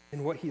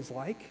and what he's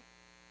like?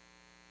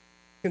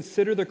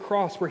 Consider the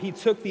cross where he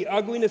took the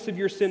ugliness of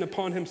your sin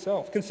upon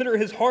himself. Consider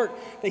his heart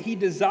that he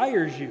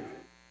desires you.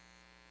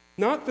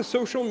 Not the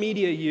social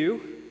media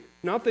you,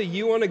 not the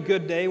you on a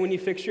good day when you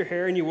fix your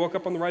hair and you woke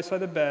up on the right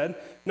side of the bed,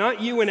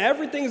 not you when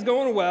everything's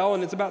going well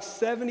and it's about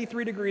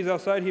 73 degrees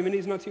outside,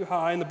 humidity's not too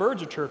high and the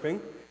birds are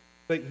chirping,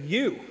 but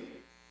you,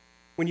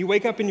 when you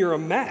wake up and you're a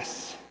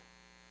mess,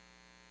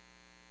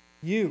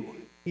 he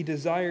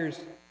desires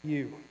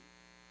you.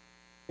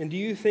 And do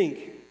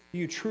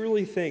you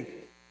truly think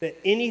that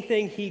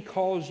anything he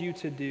calls you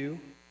to do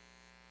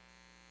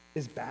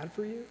is bad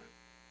for you?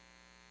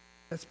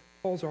 That's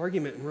Paul's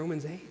argument in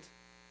Romans 8.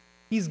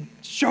 He's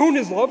shown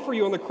his love for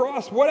you on the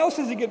cross. What else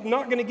is he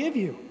not going to give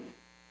you?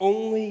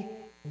 Only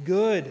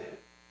good.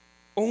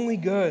 Only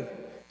good.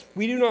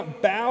 We do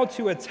not bow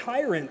to a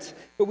tyrant,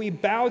 but we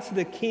bow to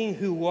the king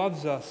who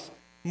loves us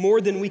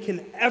more than we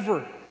can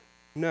ever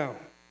know.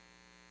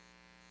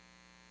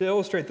 To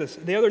illustrate this,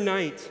 the other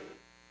night,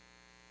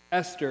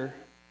 Esther,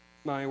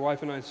 my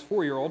wife and I's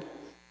 4-year-old,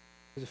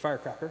 is a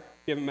firecracker.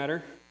 If you haven't met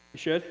her, you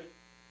should.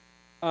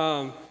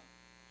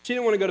 She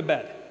didn't want to go to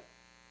bed,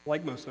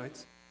 like most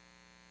nights,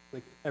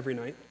 like every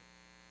night.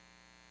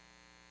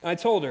 And I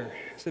told her,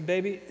 I said,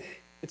 baby,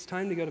 it's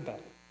time to go to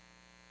bed.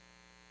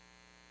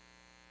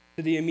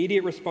 To the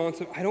immediate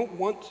response of, I don't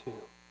want to,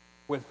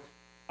 with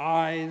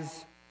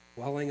eyes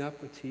welling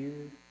up with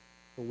tears,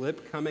 the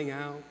lip coming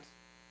out,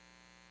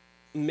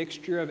 a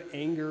mixture of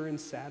anger and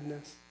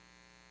sadness.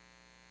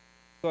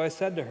 So I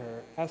said to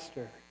her,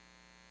 Esther,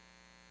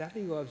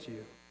 Daddy loves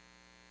you,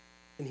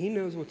 and he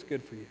knows what's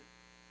good for you.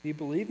 Do you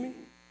believe me?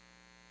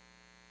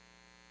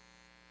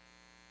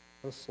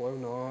 A slow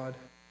nod.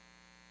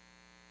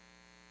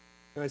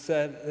 And I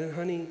said, then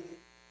honey,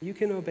 you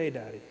can obey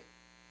Daddy.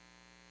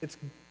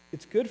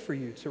 It's good for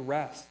you to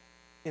rest,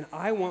 and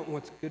I want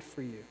what's good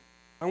for you.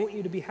 I want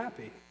you to be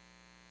happy.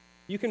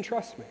 You can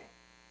trust me.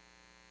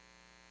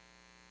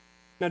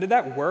 Now, did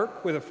that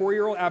work with a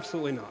 4-year-old?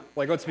 Absolutely not.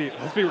 Like, let's be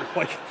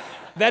like,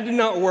 that did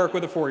not work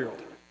with a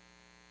 4-year-old.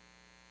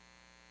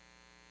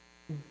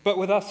 But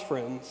with us,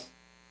 friends,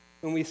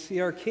 when we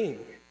see our King,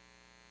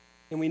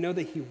 and we know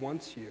that he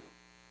wants you,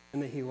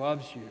 and that he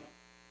loves you,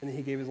 and that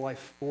he gave his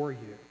life for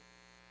you,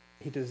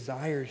 he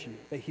desires you,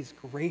 that he's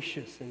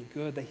gracious and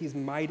good, that he's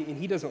mighty, and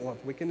he doesn't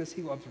love wickedness,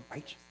 he loves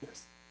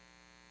righteousness.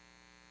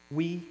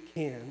 We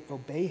can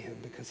obey him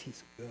because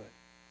he's good.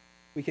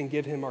 We can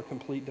give him our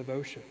complete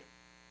devotion.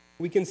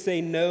 We can say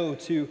no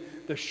to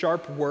the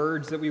sharp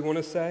words that we want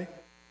to say.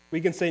 We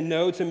can say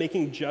no to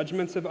making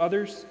judgments of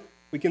others.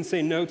 We can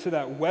say no to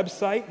that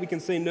website. We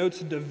can say no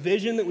to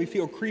division that we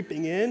feel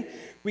creeping in.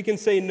 We can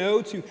say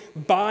no to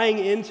buying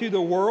into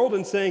the world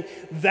and saying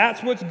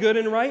that's what's good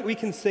and right. We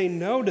can say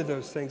no to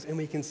those things, and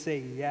we can say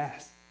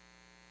yes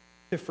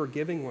to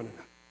forgiving one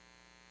another.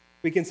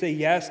 We can say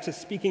yes to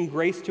speaking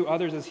grace to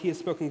others as he has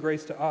spoken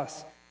grace to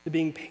us, to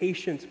being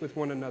patient with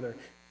one another,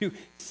 to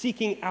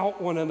seeking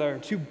out one another,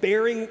 to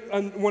bearing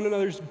one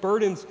another's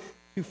burdens,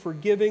 to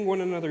forgiving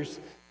one another's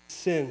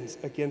sins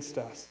against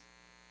us.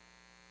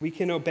 We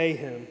can obey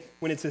him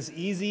when it's as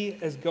easy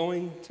as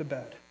going to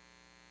bed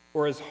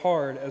or as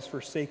hard as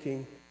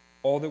forsaking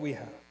all that we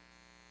have.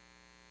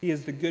 He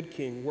is the good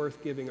king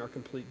worth giving our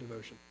complete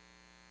devotion.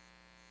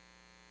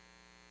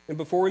 And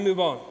before we move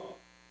on,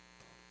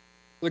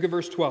 look at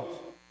verse 12.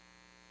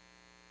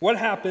 What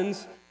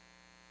happens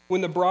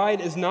when the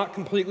bride is not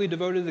completely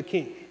devoted to the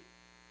king?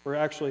 Or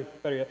actually,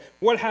 better yet,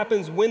 what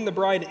happens when the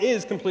bride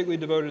is completely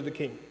devoted to the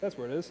king? That's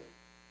where it is.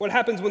 What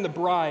happens when the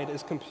bride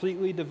is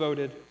completely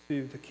devoted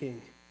to the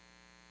king?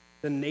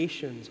 The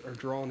nations are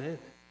drawn in.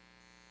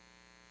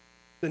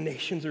 The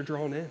nations are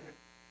drawn in.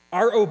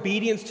 Our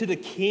obedience to the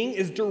king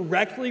is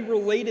directly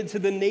related to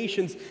the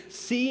nations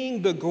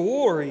seeing the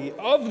glory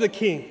of the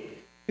king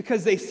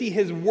because they see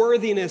his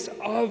worthiness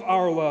of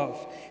our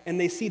love and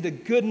they see the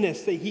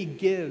goodness that he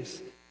gives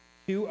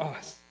to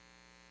us.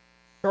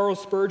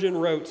 Charles Spurgeon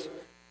wrote,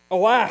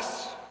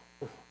 "Alas,"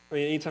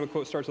 anytime a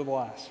quote starts with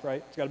alas,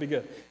 right? It's got to be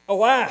good.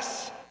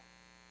 "Alas,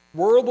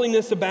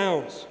 worldliness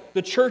abounds,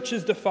 the church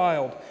is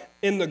defiled,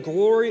 and the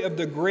glory of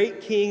the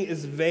great King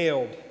is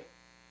veiled.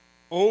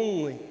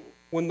 Only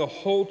when the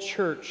whole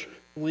church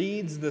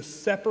leads the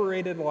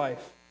separated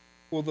life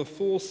will the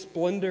full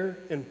splendor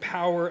and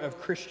power of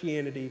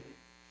Christianity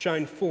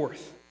shine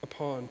forth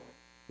upon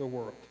the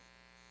world."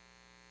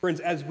 Friends,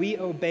 as we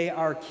obey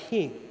our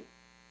King,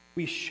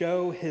 we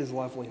show his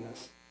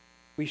loveliness.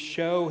 We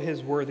show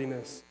his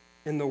worthiness,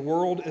 and the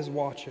world is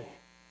watching.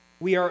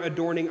 We are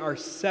adorning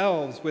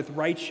ourselves with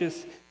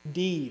righteous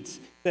deeds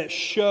that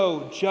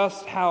show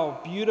just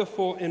how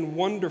beautiful and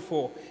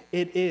wonderful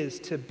it is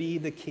to be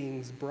the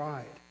King's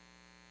bride.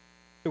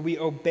 So we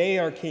obey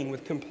our King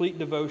with complete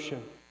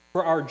devotion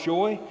for our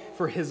joy,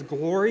 for his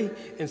glory,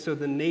 and so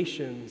the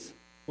nations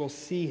will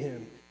see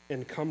him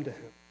and come to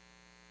him.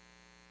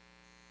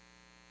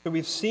 So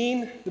we've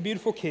seen the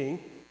beautiful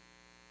King.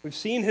 We've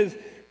seen his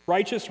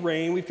righteous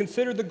reign. We've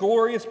considered the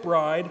glorious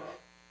bride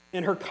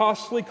and her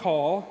costly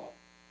call.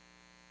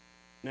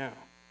 Now,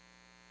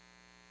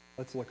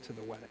 let's look to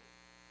the wedding.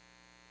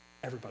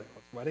 Everybody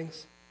loves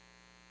weddings.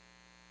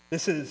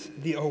 This is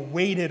the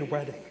awaited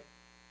wedding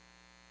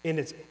and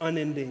its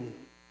unending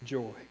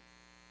joy.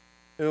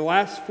 In the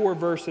last 4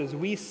 verses,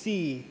 we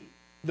see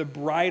the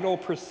bridal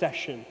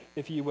procession,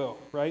 if you will,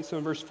 right? So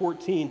in verse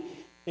 14,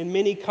 in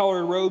many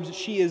colored robes,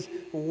 she is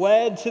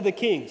led to the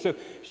king. So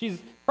she's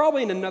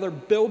probably in another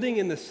building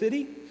in the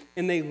city,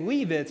 and they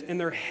leave it, and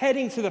they're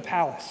heading to the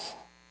palace.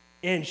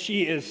 And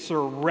she is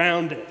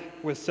surrounded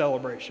with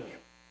celebration.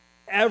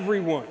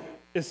 Everyone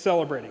is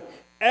celebrating.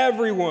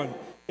 Everyone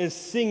is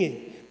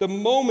singing. The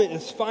moment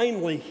is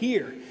finally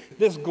here.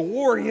 This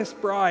glorious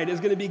bride is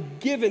going to be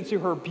given to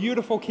her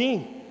beautiful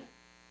king.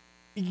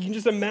 You can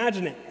just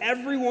imagine it.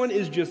 Everyone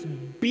is just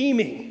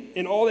beaming,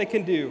 and all they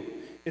can do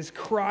is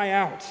cry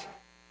out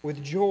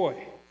with joy.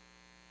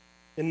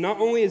 And not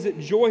only is it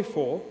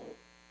joyful,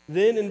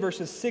 then in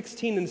verses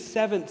 16 and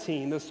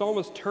 17, the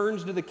psalmist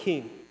turns to the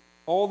king.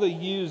 All the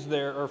yous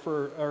there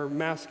are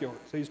masculine.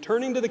 So he's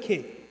turning to the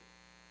king,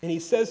 and he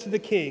says to the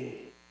king,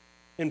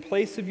 "In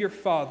place of your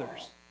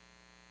fathers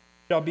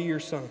shall be your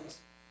sons.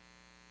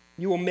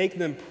 You will make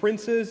them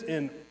princes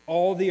in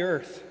all the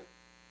earth.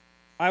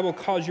 I will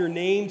cause your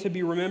name to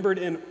be remembered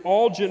in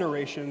all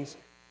generations.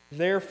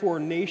 Therefore,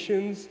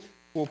 nations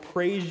will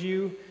praise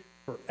you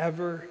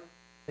forever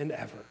and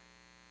ever."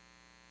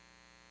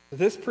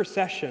 This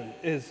procession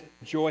is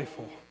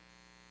joyful,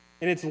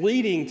 and it's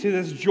leading to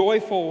this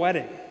joyful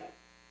wedding.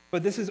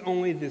 But this is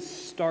only the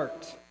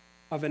start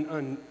of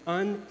an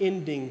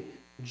unending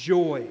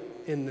joy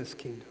in this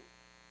kingdom.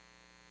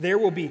 There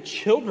will be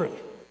children,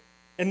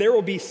 and there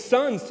will be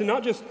sons to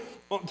not just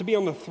to be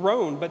on the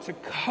throne, but to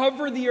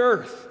cover the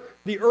earth.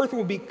 The earth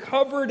will be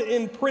covered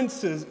in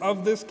princes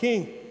of this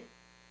king.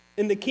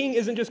 And the king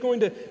isn't just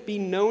going to be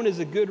known as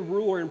a good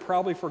ruler and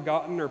probably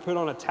forgotten or put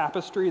on a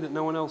tapestry that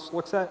no one else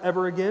looks at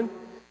ever again.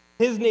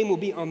 His name will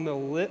be on the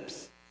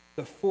lips,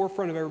 the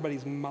forefront of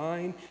everybody's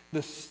mind,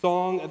 the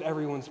song of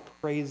everyone's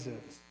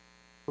praises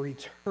for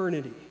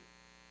eternity.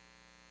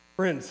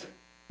 Friends,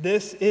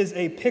 this is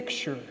a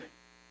picture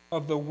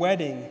of the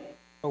wedding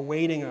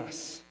awaiting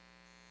us.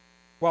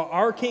 While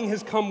our king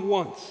has come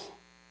once,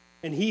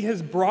 and he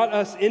has brought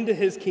us into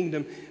his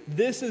kingdom,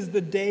 this is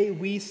the day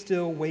we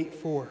still wait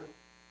for.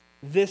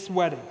 This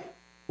wedding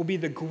will be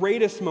the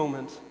greatest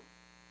moment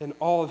in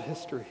all of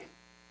history.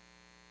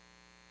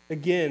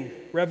 Again,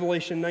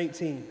 Revelation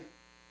 19,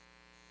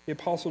 the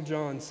Apostle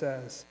John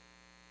says,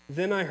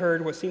 "Then I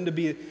heard what seemed to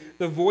be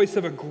the voice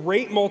of a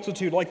great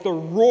multitude, like the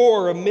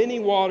roar of many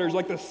waters,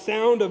 like the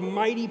sound of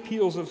mighty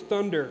peals of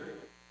thunder."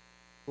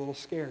 A little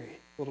scary,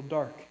 a little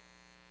dark.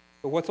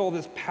 But what's all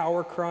this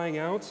power crying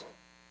out?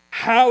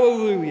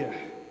 "Hallelujah!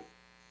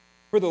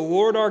 For the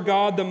Lord our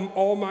God, the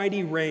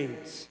Almighty,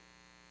 reigns.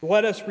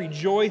 Let us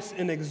rejoice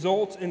and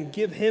exult and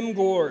give him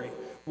glory."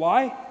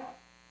 Why?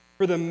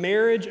 For the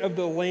marriage of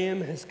the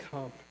Lamb has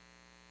come,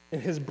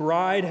 and his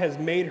bride has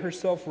made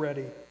herself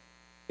ready.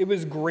 It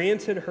was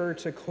granted her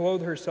to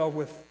clothe herself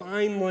with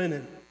fine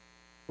linen,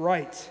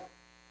 bright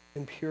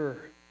and pure.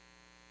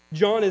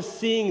 John is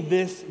seeing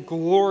this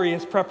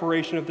glorious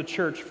preparation of the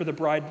church for the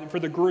bride, for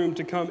the groom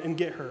to come and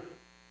get her.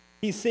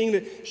 He's seeing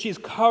that she's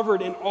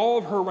covered in all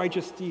of her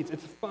righteous deeds.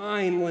 It's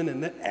fine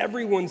linen that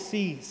everyone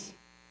sees.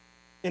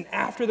 And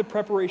after the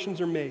preparations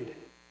are made,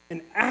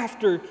 and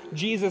after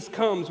Jesus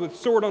comes with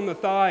sword on the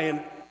thigh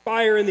and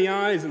fire in the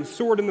eyes and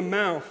sword in the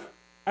mouth,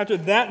 after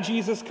that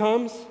Jesus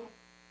comes,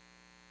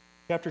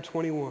 chapter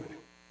 21,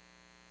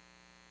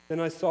 "Then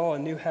I saw a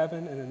new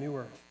heaven and a new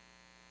earth.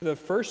 The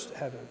first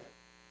heaven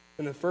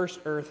and the first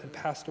earth had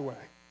passed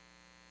away,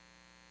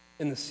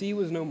 and the sea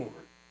was no more.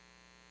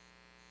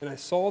 And I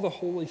saw the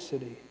holy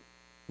city,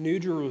 New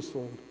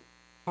Jerusalem,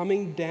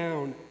 coming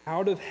down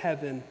out of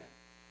heaven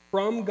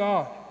from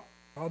God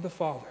the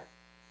Father,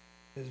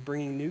 is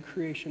bringing new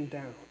creation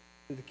down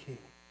to the King,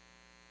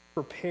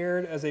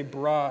 prepared as a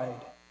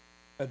bride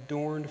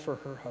adorned for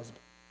her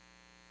husband."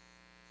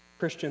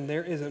 Christian,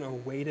 there is an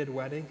awaited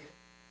wedding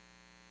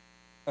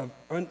of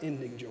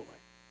unending joy.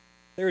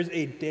 There is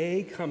a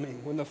day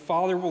coming when the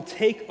Father will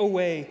take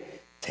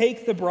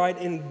the bride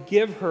and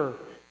give her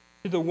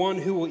to the one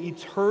who will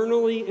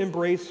eternally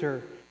embrace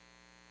her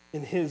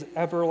in his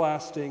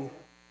everlasting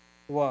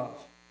love.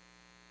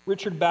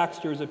 Richard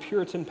Baxter is a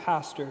Puritan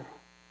pastor,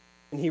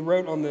 and he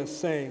wrote on this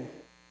saying,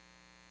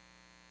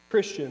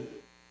 Christian,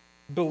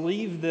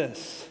 believe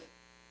this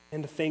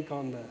and think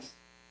on this.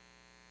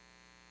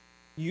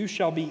 You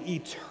shall be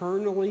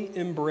eternally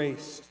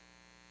embraced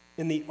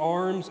in the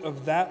arms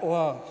of that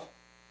love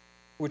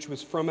which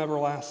was from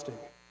everlasting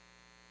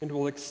and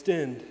will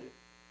extend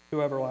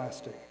to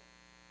everlasting.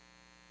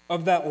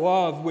 Of that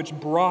love which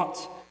brought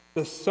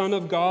the Son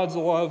of God's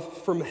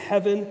love from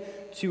heaven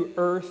to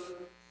earth,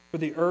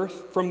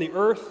 from the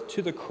earth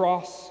to the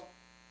cross,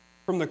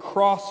 from the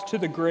cross to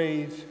the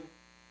grave,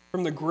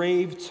 from the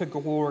grave to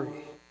glory.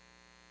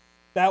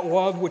 That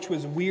love which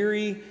was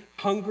weary,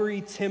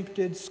 hungry,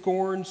 tempted,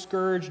 scorned,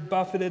 scourged,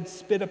 buffeted,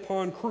 spit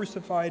upon,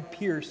 crucified,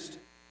 pierced,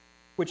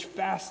 which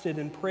fasted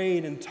and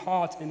prayed and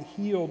taught and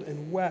healed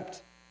and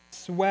wept,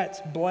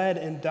 sweat, bled,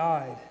 and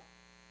died.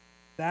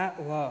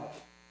 That love,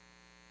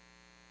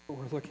 what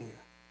we're looking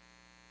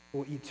at,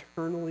 will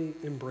eternally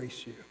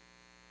embrace you.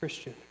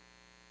 Christian,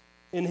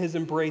 in his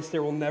embrace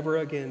there will never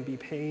again be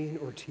pain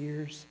or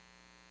tears,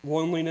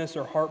 loneliness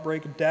or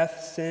heartbreak,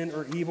 death, sin,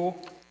 or evil.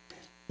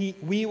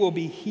 We will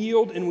be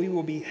healed and we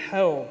will be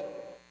held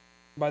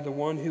by the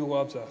one who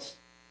loves us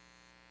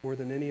more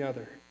than any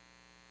other.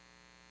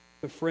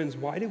 So friends,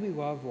 why do we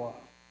love love?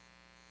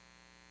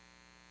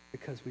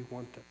 Because we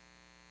want this.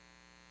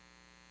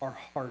 Our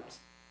hearts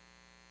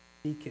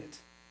seek it,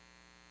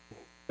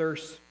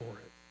 thirst for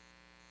it.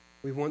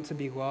 We want to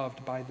be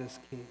loved by this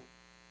King.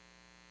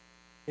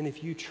 And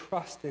if you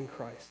trust in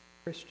Christ,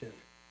 Christian,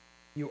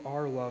 you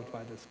are loved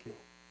by this King.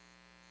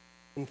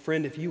 And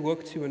friend, if you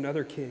look to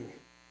another king,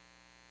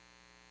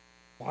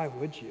 why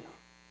would you?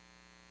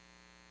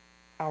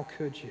 How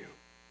could you?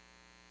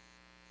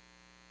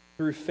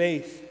 Through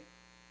faith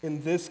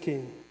in this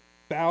King,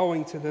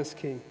 bowing to this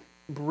King,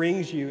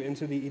 brings you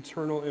into the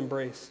eternal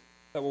embrace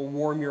that will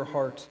warm your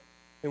heart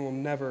and will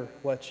never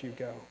let you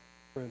go.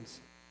 Friends,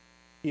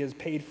 he has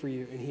paid for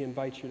you and he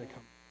invites you to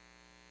come.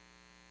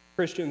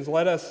 Christians,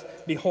 let us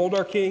behold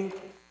our King,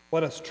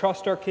 let us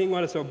trust our King,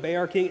 let us obey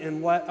our King,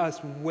 and let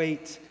us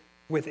wait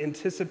with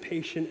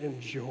anticipation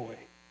and joy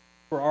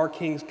for our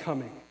King's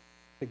coming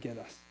to get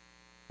us.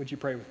 Would you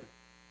pray with me?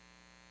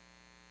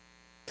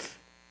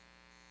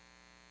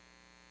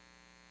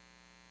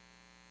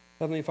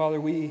 Heavenly Father,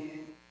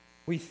 we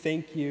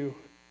thank you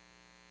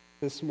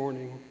this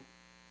morning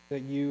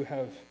that you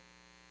have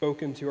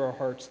spoken to our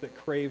hearts that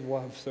crave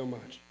love so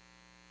much.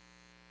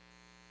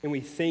 And we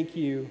thank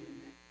you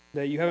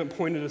that you haven't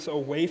pointed us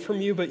away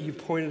from you, but you've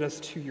pointed us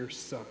to your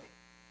Son.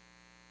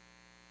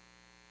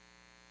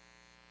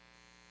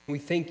 We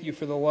thank you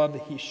for the love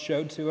that he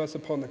showed to us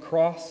upon the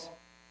cross.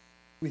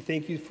 We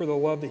thank you for the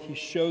love that he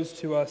shows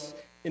to us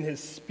in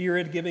his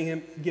Spirit,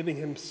 giving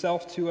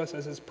himself to us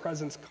as his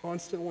presence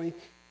constantly.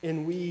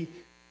 And we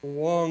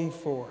long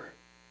for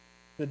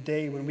the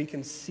day when we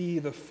can see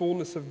the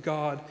fullness of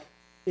God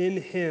in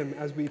him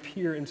as we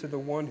peer into the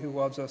one who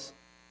loves us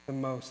the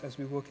most, as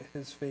we look at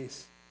his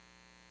face.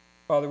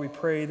 Father, we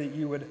pray that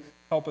you would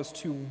help us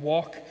to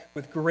walk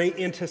with great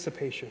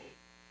anticipation.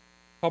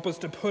 Help us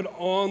to put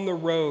on the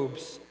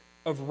robes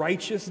of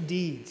righteous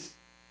deeds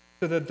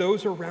so that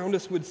those around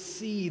us would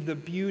see the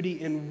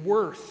beauty and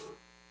worth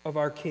of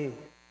our King.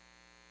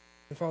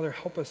 And Father,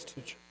 help us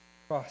to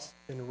trust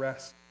and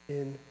rest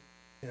in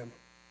him,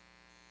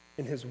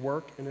 in his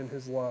work and in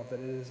his love, that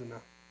it is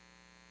enough.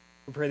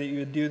 We pray that you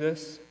would do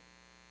this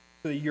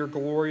so that your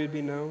glory would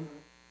be known,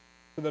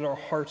 so that our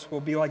hearts will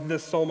be like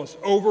this psalmist,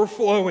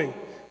 overflowing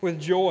with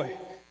joy.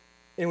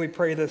 And we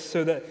pray this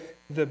so that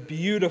the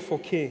beautiful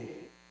King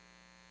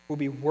will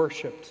be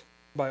worshiped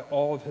by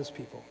all of his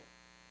people.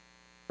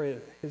 Pray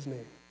in his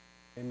name.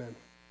 Amen.